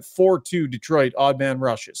 They have it 4-2 Detroit odd man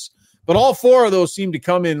rushes. But all four of those seem to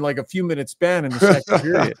come in like a few minute span in the second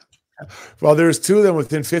period. Well, there's two of them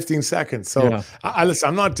within 15 seconds. So listen,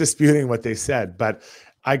 I'm not disputing what they said, but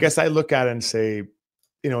I guess I look at it and say,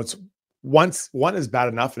 it's one is bad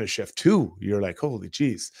enough in a shift. Two, you're like, holy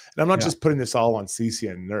geez. And I'm not just putting this all on Ceci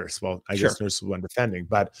and Nurse. Well, I guess Nurse was one defending,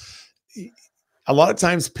 but a lot of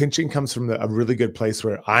times pinching comes from a really good place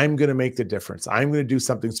where I'm going to make the difference. I'm going to do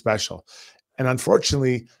something special. And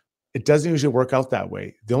unfortunately, it doesn't usually work out that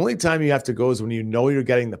way. The only time you have to go is when you know you're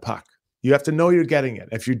getting the puck. You have to know you're getting it.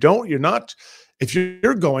 If you don't, you're not. If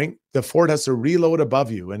you're going, the forward has to reload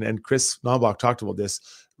above you. And Chris Knobloch talked about this.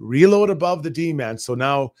 Reload above the D-man. So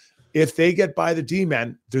now if they get by the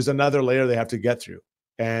D-man, there's another layer they have to get through.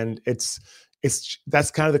 And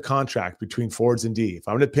that's kind of the contract between forwards and D. If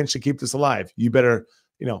I'm going to pinch to keep this alive, you better,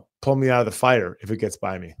 pull me out of the fire if it gets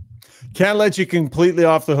by me. Can't let you completely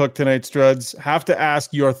off the hook tonight, Struds. Have to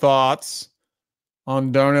ask your thoughts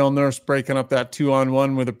on Darnell Nurse breaking up that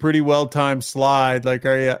 2-on-1 with a pretty well-timed slide. Like,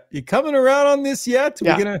 are you coming around on this yet?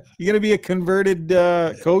 Yeah. You gonna be a converted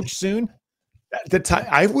coach soon?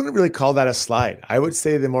 I wouldn't really call that a slide. I would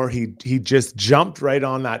say the more he just jumped right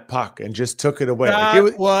on that puck and just took it away.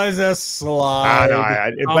 That was a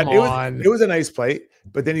slide. It was a nice play.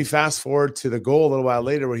 But then you fast forward to the goal a little while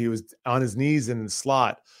later where he was on his knees in the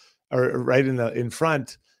slot or right in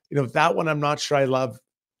front. That one I'm not sure I love.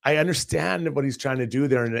 I understand what he's trying to do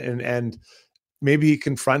there, and maybe he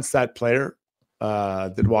confronts that player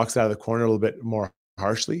that walks out of the corner a little bit more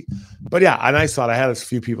harshly. But yeah, and I saw it. I had a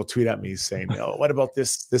few people tweet at me saying, "Oh, what about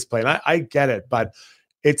this play?" And I get it, but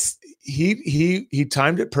it's he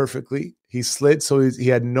timed it perfectly. He slid, so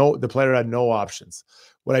the player had no options.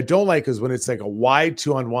 What I don't like is when it's like a wide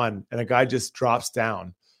 2-on-1 and a guy just drops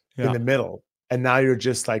down in the middle, and now you're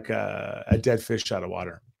just like a dead fish out of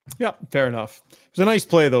water. Yeah, fair enough. It was a nice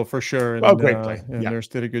play, though, for sure. And, great play. Nurse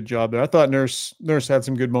did a good job there. I thought Nurse had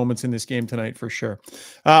some good moments in this game tonight, for sure.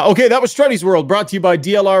 Okay, that was Struddy's World, brought to you by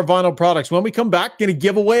DLR Vinyl Products. When we come back, going to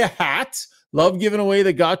give away a hat. Love giving away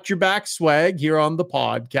the Got Your Back swag here on the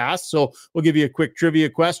podcast. So we'll give you a quick trivia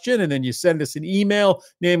question, and then you send us an email.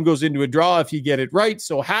 Name goes into a draw if you get it right.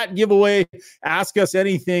 So hat giveaway, ask us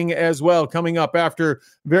anything as well. Coming up after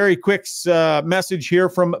very quick message here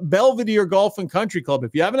from Belvedere Golf and Country Club.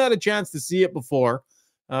 If you haven't had a chance to see it before,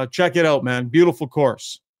 check it out, man. Beautiful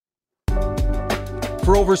course.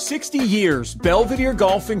 For over 60 years, Belvedere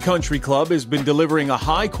Golf and Country Club has been delivering a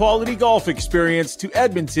high-quality golf experience to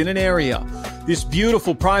Edmonton and area. This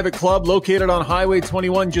beautiful private club located on Highway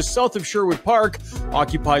 21 just south of Sherwood Park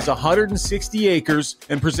occupies 160 acres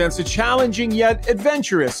and presents a challenging yet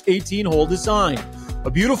adventurous 18-hole design.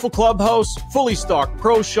 A beautiful clubhouse, fully stocked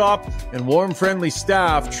pro shop, and warm, friendly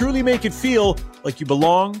staff truly make it feel like you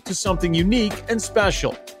belong to something unique and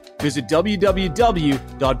special. Visit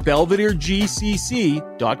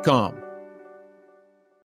www.belvederegcc.com.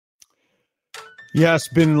 Yes,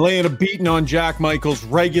 been laying a beating on Jack Michaels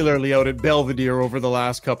regularly out at Belvedere over the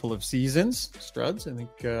last couple of seasons. Struds, I think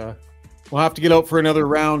we'll have to get out for another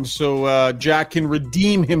round so Jack can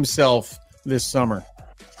redeem himself this summer.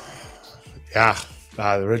 Yeah.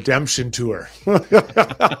 The redemption tour. The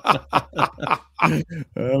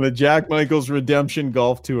Jack Michaels Redemption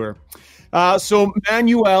Golf Tour. So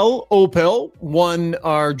Manuel Opel won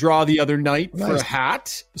our draw the other night for a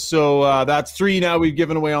hat. So that's 3 now we've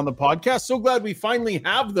given away on the podcast. So glad we finally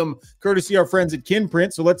have them, courtesy our friends at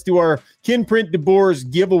Kinprint. So let's do our Kinprint De Boers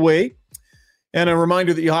giveaway. And a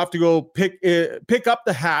reminder that you'll have to go pick up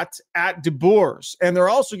the hat at De Boers. And they're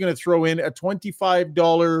also going to throw in a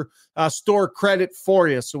 $25 store credit for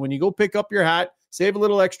you. So when you go pick up your hat, save a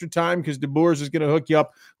little extra time because De Boers is going to hook you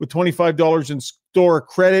up with $25 in store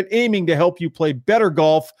credit, aiming to help you play better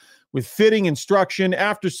golf with fitting, instruction,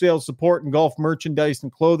 after-sales support, and golf merchandise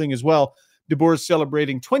and clothing as well. De Boers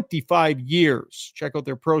celebrating 25 years. Check out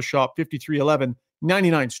their pro shop, 5311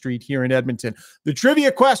 99th Street here in Edmonton. The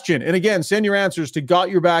trivia question, and again, send your answers to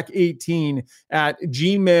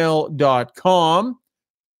gotyourback18@gmail.com.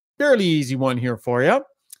 Fairly easy one here for you,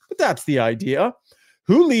 but that's the idea.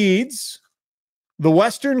 Who leads the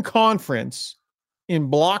Western Conference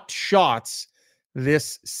in blocked shots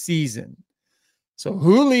this season? So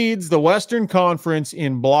who leads the Western Conference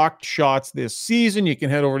in blocked shots this season? You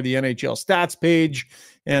can head over to the NHL stats page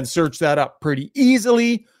and search that up pretty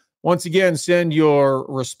easily. Once again, send your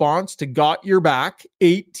response to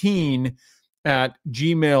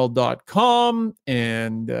gotyourback18@gmail.com.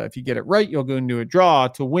 And if you get it right, you'll go into a draw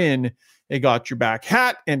to win a Got Your Back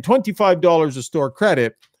hat and $25 of store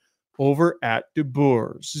credit over at De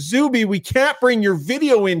Boers. Zuby, we can't bring your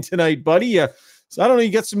video in tonight, buddy. So I don't know,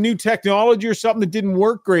 you got some new technology or something that didn't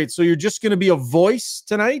work great. So you're just going to be a voice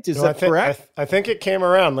tonight? Is that correct? I think it came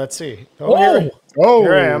around. Let's see. Here I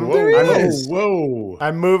am. Whoa.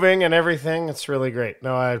 I'm moving and everything. It's really great.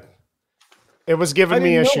 No, it was giving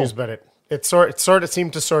me issues, but it sort of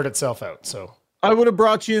seemed to sort itself out. So I would have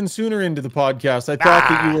brought you in sooner into the podcast. I thought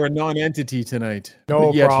that you were a non-entity tonight.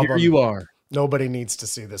 No problem. Here you are. Nobody needs to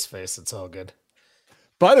see this face. It's all good.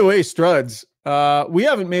 By the way, Struds, we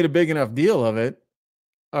haven't made a big enough deal of it.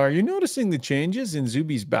 Are you noticing the changes in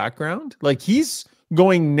Zuby's background? Like he's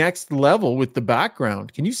going next level with the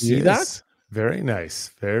background. Can you see that? Very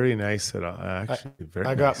nice. Very nice.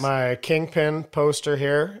 I got my Kingpin poster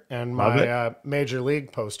here and my Major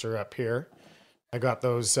League poster up here. I got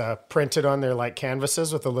those printed on their like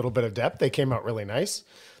canvases with a little bit of depth. They came out really nice.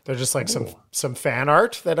 They're just like some fan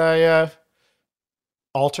art that I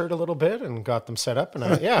altered a little bit and got them set up. And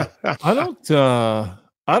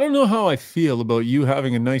I don't know how I feel about you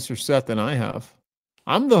having a nicer set than I have.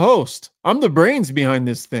 I'm the host. I'm the brains behind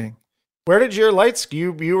this thing. Where did your lights?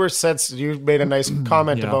 You made a nice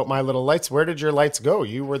comment about my little lights. Where did your lights go?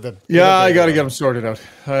 You were the I got to get them sorted out.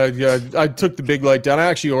 I took the big light down. I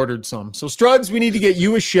actually ordered some. So Struds, we need to get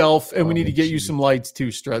you a shelf and we need to get you some lights too,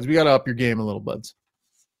 Struds. We got to up your game a little, buds.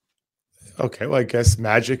 Okay, well, I guess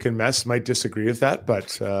Magic and Mess might disagree with that,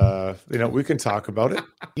 but we can talk about it.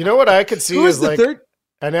 You know what I could see is like third?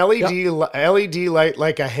 An LED light,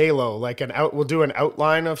 like a halo, like we'll do an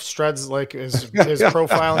outline of Struds, like his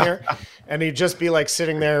profile here, and he'd just be like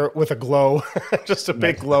sitting there with a glow, just a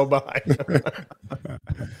big glow behind him.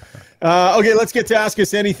 Okay, let's get to Ask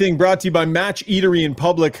Us Anything, brought to you by Match Eatery and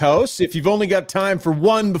Public House. If you've only got time for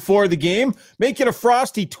one before the game, make it a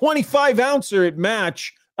frosty 25-ouncer at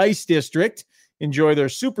Match Ice District. Enjoy their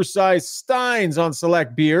supersized steins on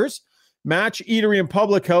select beers. Match Eatery and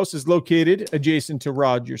Public House is located adjacent to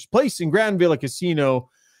Rogers Place in Grand Villa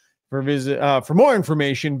Casino. For more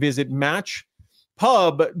information, visit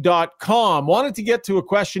matchpub.com. Wanted to get to a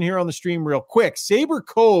question here on the stream real quick. Saber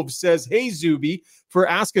Cove says, hey, Zuby, for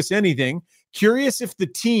Ask Us Anything, curious if the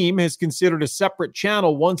team has considered a separate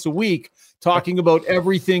channel once a week talking about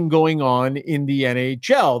everything going on in the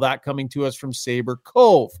NHL. That coming to us from Saber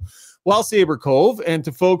Cove. Well, Saber Cove, and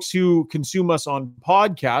to folks who consume us on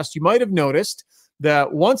podcasts, you might have noticed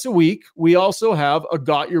that once a week, we also have a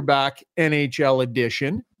Got Your Back NHL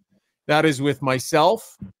edition. That is with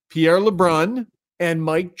myself, Pierre Lebrun, and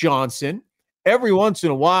Mike Johnson. Every once in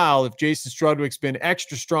a while, if Jason Strudwick's been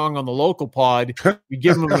extra strong on the local pod, we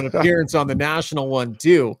give him an appearance on the national one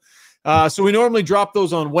too. So we normally drop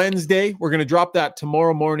those on Wednesday. We're going to drop that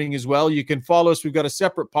tomorrow morning as well. You can follow us. We've got a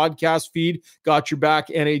separate podcast feed, Got Your Back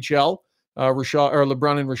NHL, Rashad, or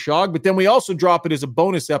LeBron and Rashad. But then we also drop it as a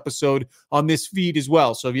bonus episode on this feed as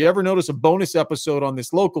well. So if you ever notice a bonus episode on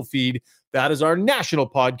this local feed, that is our national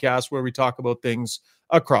podcast where we talk about things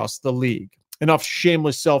across the league. Enough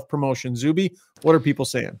shameless self-promotion. Zuby, what are people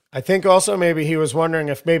saying? I think also maybe he was wondering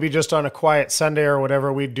if maybe just on a quiet Sunday or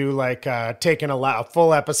whatever, we'd do like taking a lap, a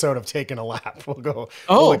full episode of Taking a Lap. We'll go.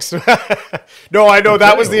 Oh, no, I know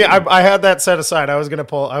that was I had that set aside. I was gonna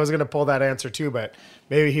pull that answer too, but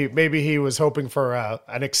maybe he was hoping for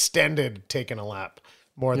an extended Taking a Lap.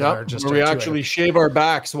 More than our just where we actually shave our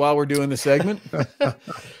backs while we're doing the segment.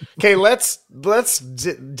 Okay, let's this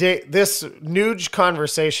Nuge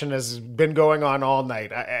conversation has been going on all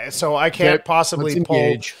night, so I can't possibly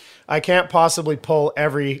pull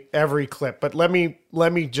every clip. But let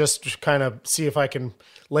me just kind of see if I can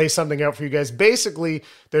lay something out for you guys. Basically,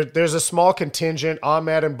 there's a small contingent,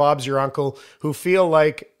 Ahmed and Bob's your uncle, who feel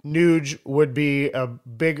like Nuge would be a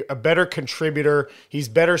better contributor. He's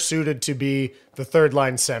better suited to be the third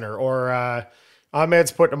line center, or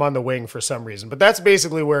Ahmed's putting him on the wing for some reason. But that's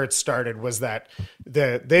basically where it started, was that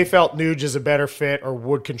they felt Nuge is a better fit or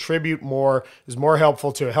would contribute more, is more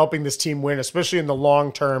helpful to helping this team win, especially in the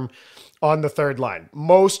long term on the third line.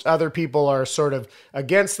 Most other people are sort of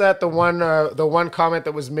against that. The one comment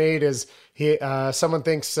that was made is someone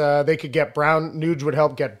thinks they could get Brown. Nuge would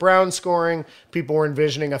help get Brown scoring. People were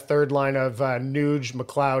envisioning a third line of Nuge,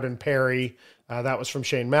 McLeod, and Perry. That was from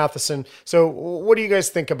Shane Matheson. So what do you guys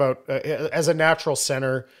think about, as a natural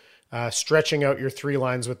center, stretching out your three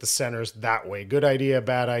lines with the centers that way? Good idea,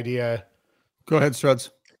 bad idea? Go ahead,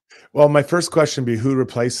 Struds. Well, my first question would be who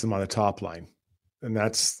replaced them on the top line? And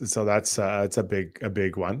that's a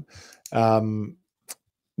big one.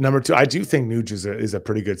 Number two, I do think Nuge is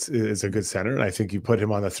a good center, and I think you put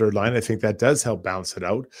him on the third line. I think that does help balance it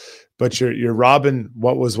out. But you're robbing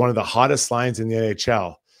what was one of the hottest lines in the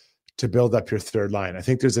NHL to build up your third line. I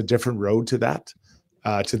think there's a different road to that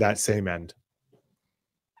same end.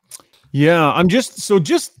 Yeah,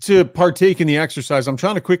 just to partake in the exercise, I'm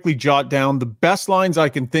trying to quickly jot down the best lines I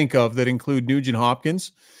can think of that include Nuge and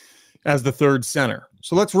Hopkins as the third center.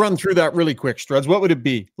 So let's run through that really quick, Struds. What would it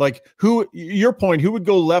be? Like, your point, who would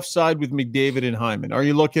go left side with McDavid and Hyman? Are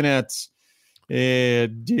you looking at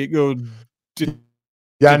Diego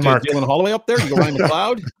and Mark Dylan Holloway up there? You go Ryan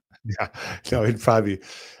McLeod? Yeah. No, he'd probably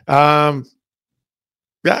Well,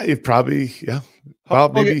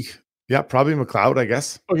 maybe okay. Yeah, probably McLeod, I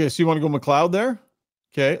guess. Okay, so you want to go McLeod there?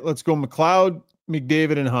 Okay, let's go McLeod,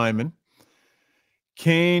 McDavid, and Hyman.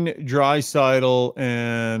 Kane, Draisaitl,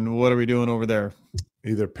 and what are we doing over there?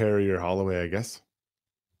 Either Perry or Holloway, I guess.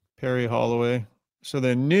 Perry, Holloway. So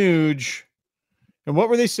then Nuge. And what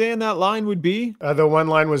were they saying that line would be? The one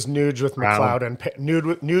line was Nuge with McLeod and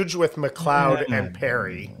Nuge with McLeod and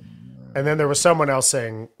Perry. And then there was someone else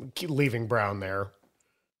saying leaving Brown there.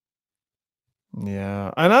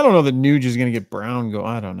 Yeah. And I don't know that Nuge is going to get Brown go.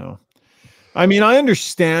 I don't know. I mean, I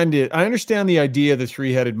understand it. I understand the idea of the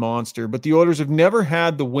three-headed monster, but the Oilers have never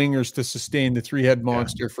had the wingers to sustain the three-headed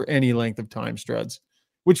monster for any length of time, Struds,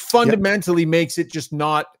 which fundamentally makes it just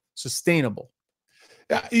not sustainable.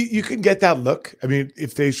 Yeah, you can get that look. I mean,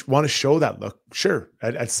 if they want to show that look, sure,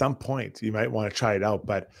 at some point you might want to try it out.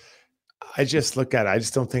 But I just look at it. I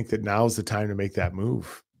just don't think that now's the time to make that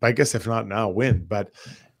move. I guess if not now, win. But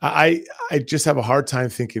I just have a hard time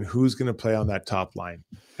thinking who's going to play on that top line.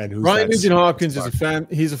 And who's Ryan Nugent-Hopkins is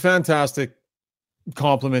he's a fantastic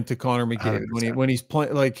compliment to Connor McDavid 100%. when he's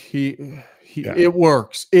playing. Like it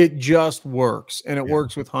works. It just works, and it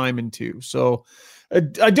works with Hyman too. So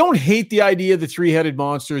I don't hate the idea of the three-headed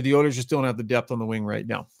monster. The Oilers just don't have the depth on the wing right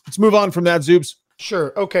now. Let's move on from that, Zoobs.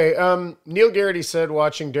 Sure. Okay. Neil Garrity said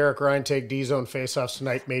watching Derek Ryan take D-zone faceoffs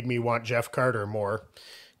tonight made me want Jeff Carter more.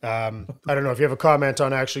 I don't know if you have a comment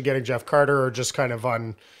on actually getting Jeff Carter or just kind of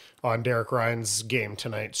on Derek Ryan's game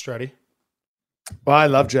tonight, Struddy. Well, I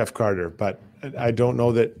love Jeff Carter, but I don't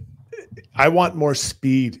know that I want more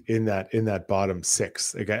speed in that bottom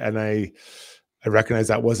six. And I recognize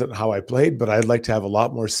that wasn't how I played, but I'd like to have a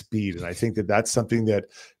lot more speed. And I think that that's something that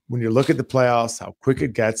when you look at the playoffs, how quick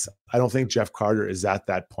it gets, I don't think Jeff Carter is at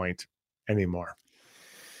that point anymore.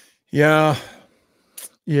 Yeah.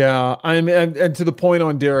 Yeah. And to the point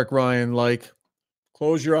on Derek Ryan, like,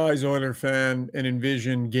 close your eyes, Oiler fan, and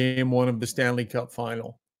envision game one of the Stanley Cup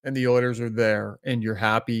final. And the Oilers are there, and you're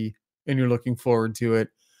happy, and you're looking forward to it.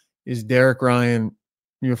 Is Derek Ryan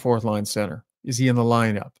your fourth line center? Is he in the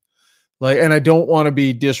lineup? Like, and I don't want to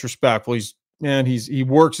be disrespectful. He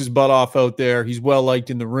works his butt off out there. He's well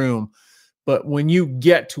liked in the room. But when you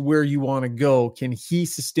get to where you want to go, can he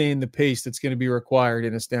sustain the pace that's going to be required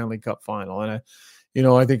in a Stanley Cup final? And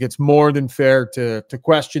I think it's more than fair to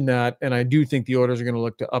question that. And I do think the Oilers are going to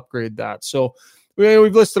look to upgrade that. So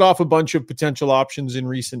we've listed off a bunch of potential options in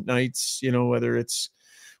recent nights, whether it's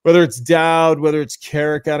Dowd, whether it's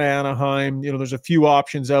Carrick out of Anaheim, there's a few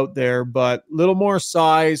options out there, but a little more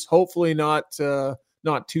size, hopefully not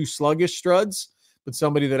too sluggish Struds, but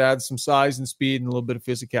somebody that adds some size and speed and a little bit of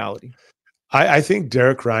physicality. I think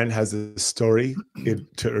Derek Ryan has a story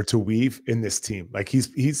to weave in this team. Like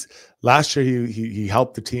he's last year he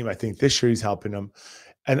helped the team. I think this year he's helping them,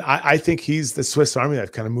 and I think he's the Swiss Army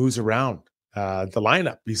that kind of moves around the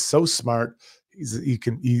lineup. He's so smart. I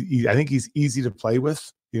think he's easy to play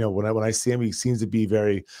with. When I see him, he seems to be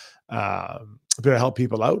very to help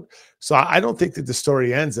people out. So I don't think that the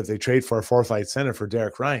story ends if they trade for a fourth line center for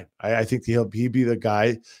Derek Ryan. I think he'll be the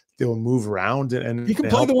guy. They will move around and he can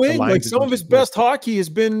play the wing. Like some of his best hockey has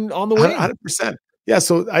been on the wing. 100%. Yeah.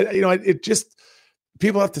 So it just,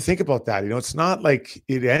 people have to think about that. It's not like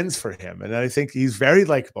it ends for him. And I think he's very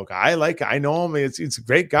likable guy. I know him. It's a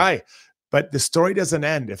great guy, but the story doesn't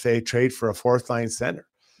end if they trade for a fourth line center.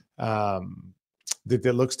 That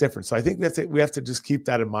looks different. So I think we have to just keep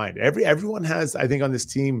that in mind. Everyone has, I think on this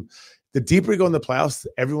team, the deeper you go in the playoffs,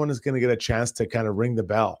 everyone is going to get a chance to kind of ring the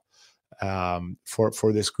bell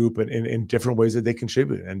for this group and in different ways that they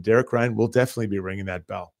contribute. And Derek Ryan will definitely be ringing that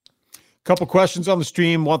bell. Couple questions on the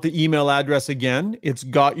stream. Want the email address again? It's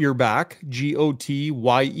gotyourback,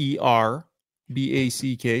 GOTYERBACK.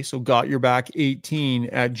 So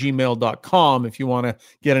gotyourback18@gmail.com if you want to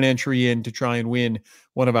get an entry in to try and win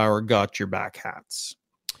one of our Got Your Back hats.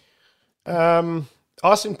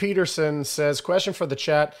 Austin Peterson says, question for the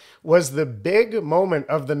chat, was the big moment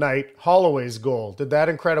of the night Holloway's goal? Did that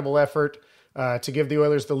incredible effort to give the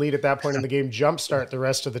Oilers the lead at that point in the game jumpstart the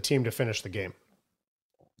rest of the team to finish the game?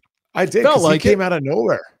 I did, because he came out of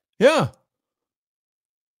nowhere. Yeah.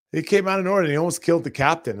 He came out of nowhere and he almost killed the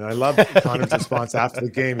captain. And I love Connor's response after the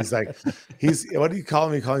game. He's like, what do you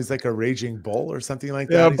call him? He's like a raging bull or something like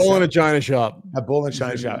that. Yeah, a bull in a china shop. A bull in a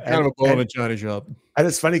china shop. Kind of a bull in a china shop. And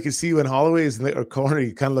it's funny because see when Holloway is in the corner,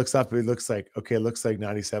 he kind of looks up and he looks like, okay, it looks like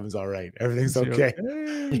 97's all right. Everything's okay.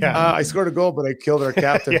 Yeah. I scored a goal, but I killed our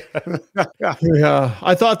captain. Yeah.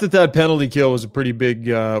 I thought that penalty kill was a pretty big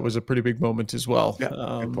moment as well. Yeah,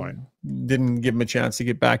 good point. Didn't give him a chance to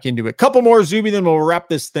get back into it. Couple more, Zuby, then we'll wrap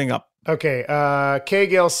this thing up. Okay. K.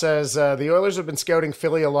 Gale says the Oilers have been scouting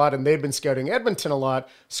Philly a lot and they've been scouting Edmonton a lot.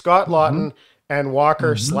 Scott Lawton and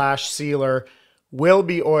Walker / Sealer will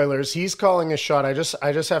be Oilers. He's calling a shot. I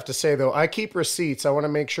just have to say, though, I keep receipts. I want to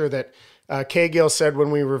make sure that K. Gill said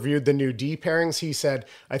when we reviewed the new D pairings, he said,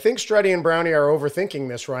 I think Struddy and Brownie are overthinking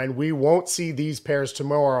this, Ryan. We won't see these pairs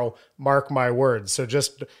tomorrow. Mark my words. So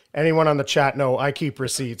just anyone on the chat know I keep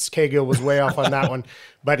receipts. K. Gill was way off on that one.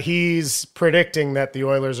 But he's predicting that the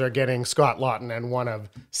Oilers are getting Scott Lawton and one of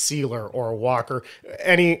Sealer or Walker.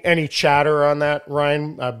 Any chatter on that,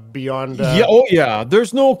 Ryan, beyond? Yeah.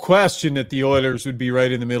 There's no question that the Oilers would be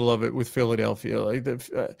right in the middle of it with Philadelphia.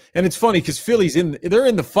 And it's funny because Philly's they're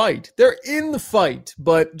in the fight. They're in the fight.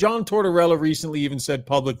 But John Tortorella recently even said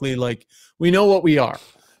publicly, we know what we are.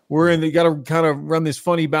 They got to kind of run this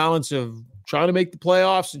funny balance of trying to make the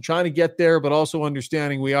playoffs and trying to get there, but also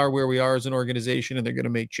understanding we are where we are as an organization and they're going to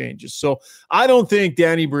make changes. So I don't think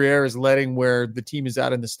Danny Briere is letting where the team is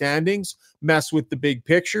at in the standings mess with the big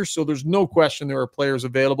picture. So there's no question there are players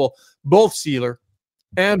available. Both Sealer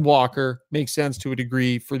and Walker make sense to a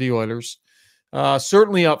degree for the Oilers.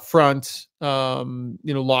 Certainly up front,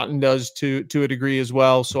 Lawton does to a degree as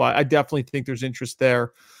well. So I definitely think there's interest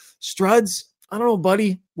there. Struds, I don't know,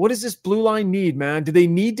 buddy. What does this blue line need, man? Do they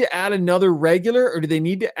need to add another regular or do they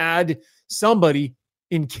need to add somebody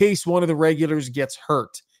in case one of the regulars gets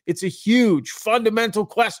hurt? It's a huge fundamental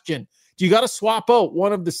question. Do you got to swap out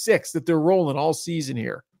one of the six that they're rolling all season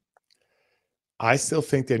here? I still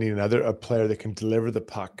think they need a player that can deliver the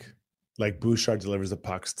puck like Bouchard delivers the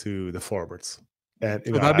pucks to the forwards. And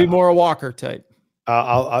so that'd be more a Walker type.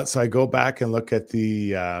 So I go back and look at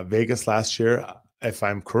the Vegas last year. If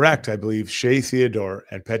I'm correct, I believe Shea Theodore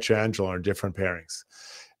and Pietrangelo are different pairings.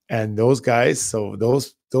 And those guys, so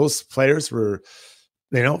those players were,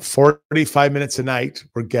 45 minutes a night,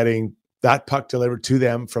 we're getting that puck delivered to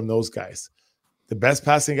them from those guys. The best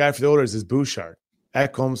passing guy for the Oilers is Bouchard.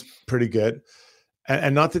 Ekholm's pretty good.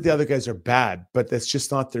 And not that the other guys are bad, but that's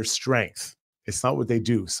just not their strength. It's not what they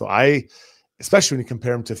do. So especially when you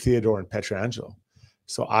compare them to Theodore and Pietrangelo.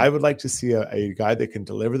 So I would like to see a guy that can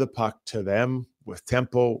deliver the puck to them with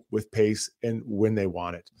tempo, with pace, and when they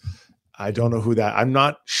want it. I don't know who that. I'm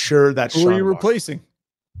not sure that's who are you replacing.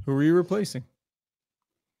 Who are you replacing?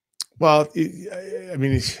 Well, I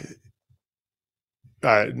mean,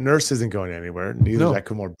 Nurse isn't going anywhere. Neither is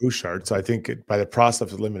Ekimor Bouchard. So I think by the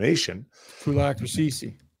process of elimination, Kulak or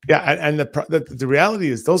Ceci. Yeah, and the reality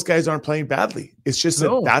is those guys aren't playing badly. It's just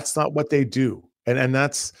that that's not what they do, and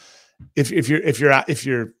that's if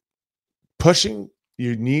you're pushing,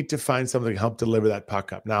 you need to find something to help deliver that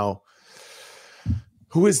puck up. Now,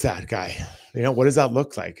 who is that guy? What does that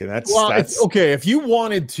look like? And that's okay. If you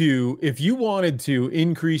wanted to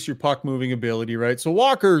increase your puck moving ability, right? So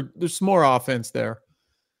Walker, there's some more offense there.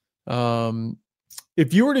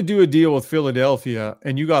 If you were to do a deal with Philadelphia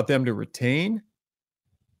and you got them to retain,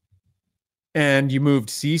 and you moved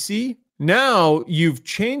Ceci, now you've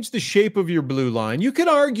changed the shape of your blue line. You could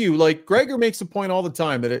argue, like Gregor makes a point all the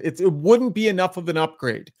time, that it wouldn't be enough of an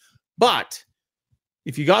upgrade. But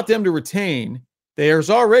if you got them to retain, there's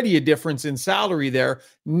already a difference in salary there.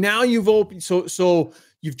 Now you've opened, so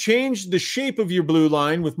you've changed the shape of your blue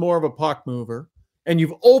line with more of a puck mover, and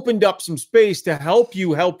you've opened up some space to help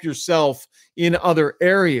you help yourself in other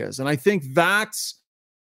areas. And I think that's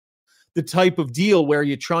the type of deal where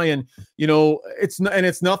you try and,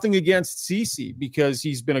 it's nothing against Ceci, because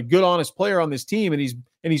he's been a good, honest player on this team, and he's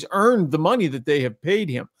earned the money that they have paid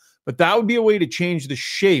him. But that would be a way to change the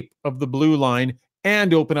shape of the blue line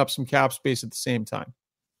and open up some cap space at the same time.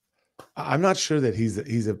 I'm not sure that he's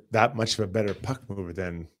that much of a better puck mover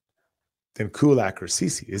than Kulak or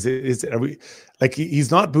Ceci. Are we like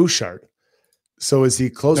he's not Bouchard? So is he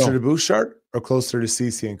closer to Bouchard or closer to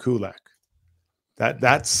Ceci and Kulak?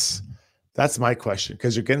 That's my question,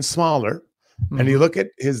 because you're getting smaller, and you look at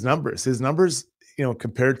his numbers. His numbers,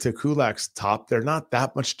 compared to Kulak's top, they're not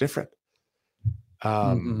that much different.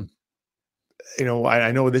 I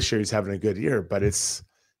know this year he's having a good year, but it's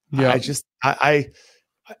I'm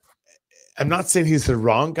not saying he's the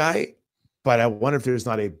wrong guy, but I wonder if there's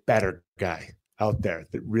not a better guy out there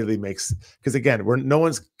that really makes, because again, no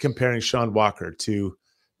one's comparing Sean Walker to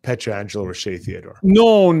Pietrangelo or Shea Theodore.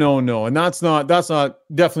 No. And that's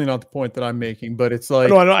definitely not the point that I'm making, but it's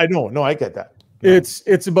like, I know. No, I get that.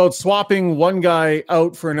 It's about swapping one guy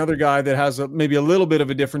out for another guy that has maybe a little bit of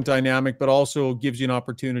a different dynamic, but also gives you an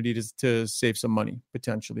opportunity to save some money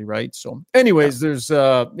potentially, right? So anyways, there's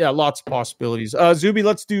lots of possibilities. Zuby,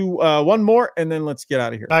 let's do one more and then let's get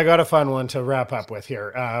out of here. I got a fun one to wrap up with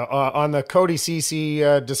here. On the Cody Ceci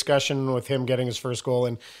discussion with him getting his first goal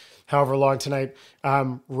in however long tonight,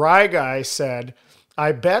 Rye Guy said,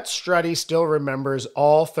 I bet Strutty still remembers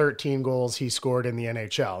all 13 goals he scored in the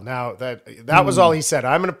NHL. Now, that was all he said.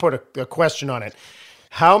 I'm going to put a question on it.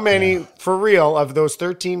 How many, for real, of those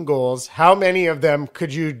 13 goals, how many of them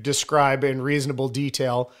could you describe in reasonable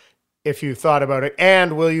detail if you thought about it?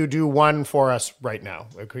 And will you do one for us right now?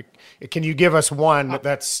 Can you give us one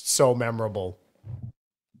that's so memorable?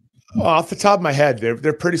 Well, off the top of my head,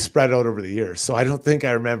 they're pretty spread out over the years, so I don't think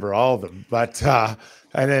I remember all of them. But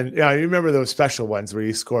and then you remember those special ones where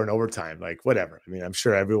you score in overtime, like whatever. I mean, I'm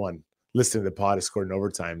sure everyone listening to the pod has scored in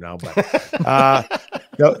overtime now. But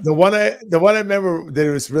the one I remember that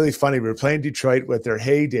it was really funny. We were playing Detroit with their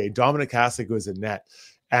heyday. Dominic Hasek was in net,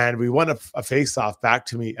 and we won a face-off back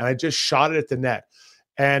to me, and I just shot it at the net,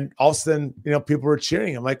 and all of a sudden, people were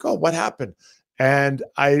cheering. I'm like, oh, what happened? And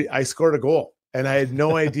I scored a goal. And I had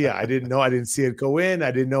no idea. I didn't know. I didn't see it go in. I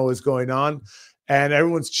didn't know what was going on. And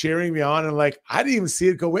everyone's cheering me on. And like, I didn't even see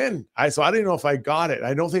it go in. So I didn't know if I got it.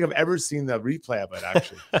 I don't think I've ever seen the replay of it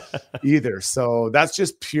actually either. So that's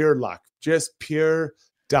just pure luck. Just pure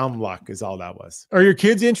dumb luck is all that was. Are your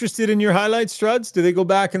kids interested in your highlights, Struds? Do they go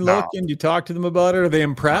back and look and you talk to them about it? Are they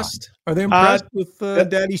impressed? Are they impressed with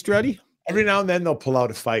Daddy Struddy? Every now and then they'll pull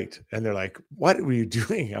out a fight and they're like, what were you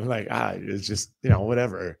doing? I'm like, it's just,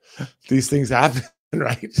 whatever. These things happen,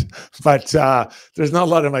 right? But there's not a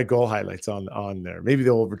lot of my goal highlights on there. Maybe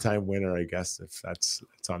the overtime winner, I guess, if it's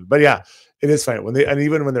on. But yeah, it is funny.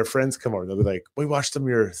 Even when their friends come over, they'll be like, we watched some of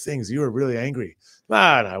your things. You were really angry.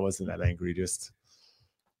 I wasn't that angry. Just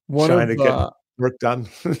trying to get work done.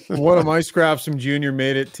 One of my scraps from Junior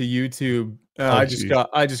made it to YouTube. I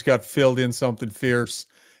just got filled in something fierce.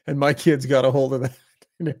 And my kids got a hold of that.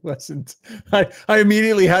 And it wasn't, I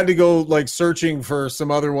immediately had to go like searching for some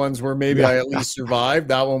other ones where maybe I at least survived.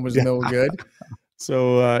 That one was no good.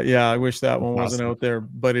 So I wish that one wasn't out there,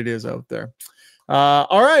 but it is out there.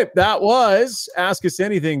 All right. That was Ask Us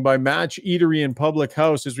Anything by Match Eatery and Public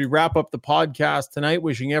House. As we wrap up the podcast tonight,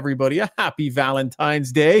 wishing everybody a happy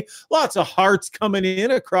Valentine's Day. Lots of hearts coming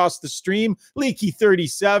in across the stream. Leaky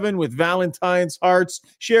 37 with Valentine's hearts.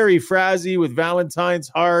 Sherry Frazzy with Valentine's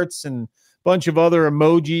hearts. And bunch of other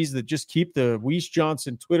emojis that just keep the Weiss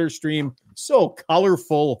Johnson Twitter stream so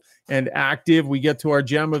colorful and active. We get to our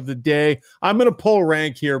gem of the day. I'm going to pull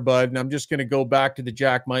rank here, bud, and I'm just going to go back to the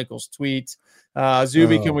Jack Michaels tweet.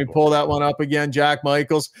 Zuby, can we pull that one up again? Jack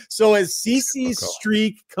Michaels. So as Ceci's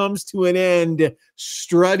streak comes to an end,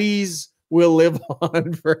 Struddy's will live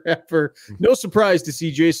on forever. No surprise to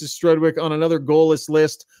see Jason Strudwick on another goalless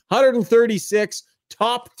list. 136,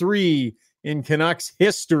 top 3 in Canucks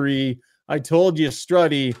history. I told you,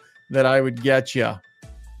 Struddy, that I would get you.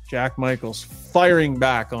 Jack Michaels firing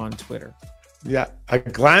back on Twitter. Yeah, a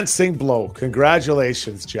glancing blow.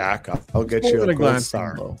 Congratulations, Jack. I'll get you a gold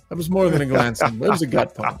star. Blow. That was more than a glancing blow. It was a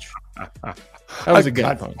gut punch. That was a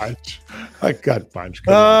gut punch. A gut punch.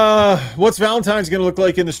 What's Valentine's going to look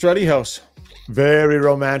like in the Struddy house? Very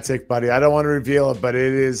romantic, buddy. I don't want to reveal it, but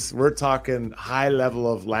it is. We're talking high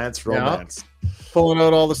level of Lance romance. Yeah. Pulling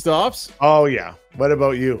out all the stops? Oh, yeah. What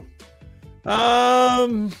about you?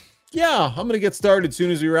 Yeah, I'm going to get started as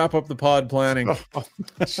soon as we wrap up the pod planning.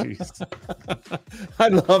 Jeez. I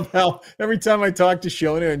love how every time I talk to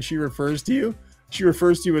Shona and she refers to you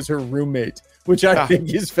as her roommate, which I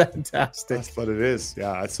think is fantastic. That's what it is.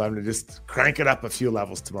 Yeah, it's time to just crank it up a few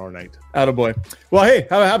levels tomorrow night. Attaboy. Well, hey,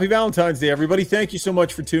 have a happy Valentine's Day, everybody. Thank you so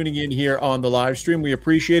much for tuning in here on the live stream. We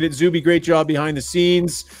appreciate it. Zuby, great job behind the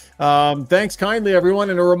scenes. Thanks kindly,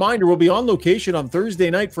 everyone. And a reminder, we'll be on location on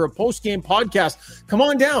Thursday night for a post-game podcast. Come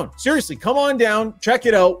on down. Seriously, come on down. Check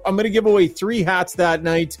it out. I'm going to give away 3 hats that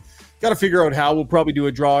night. Got to figure out how. We'll probably do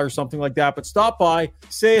a draw or something like that. But stop by,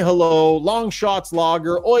 say hello. Long Shots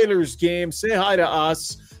Lager, Oilers game. Say hi to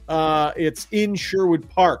us. It's in Sherwood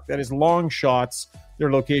Park. That is Long Shots,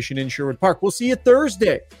 their location in Sherwood Park. We'll see you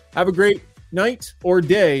Thursday. Have a great night or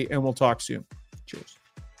day, and we'll talk soon. Cheers.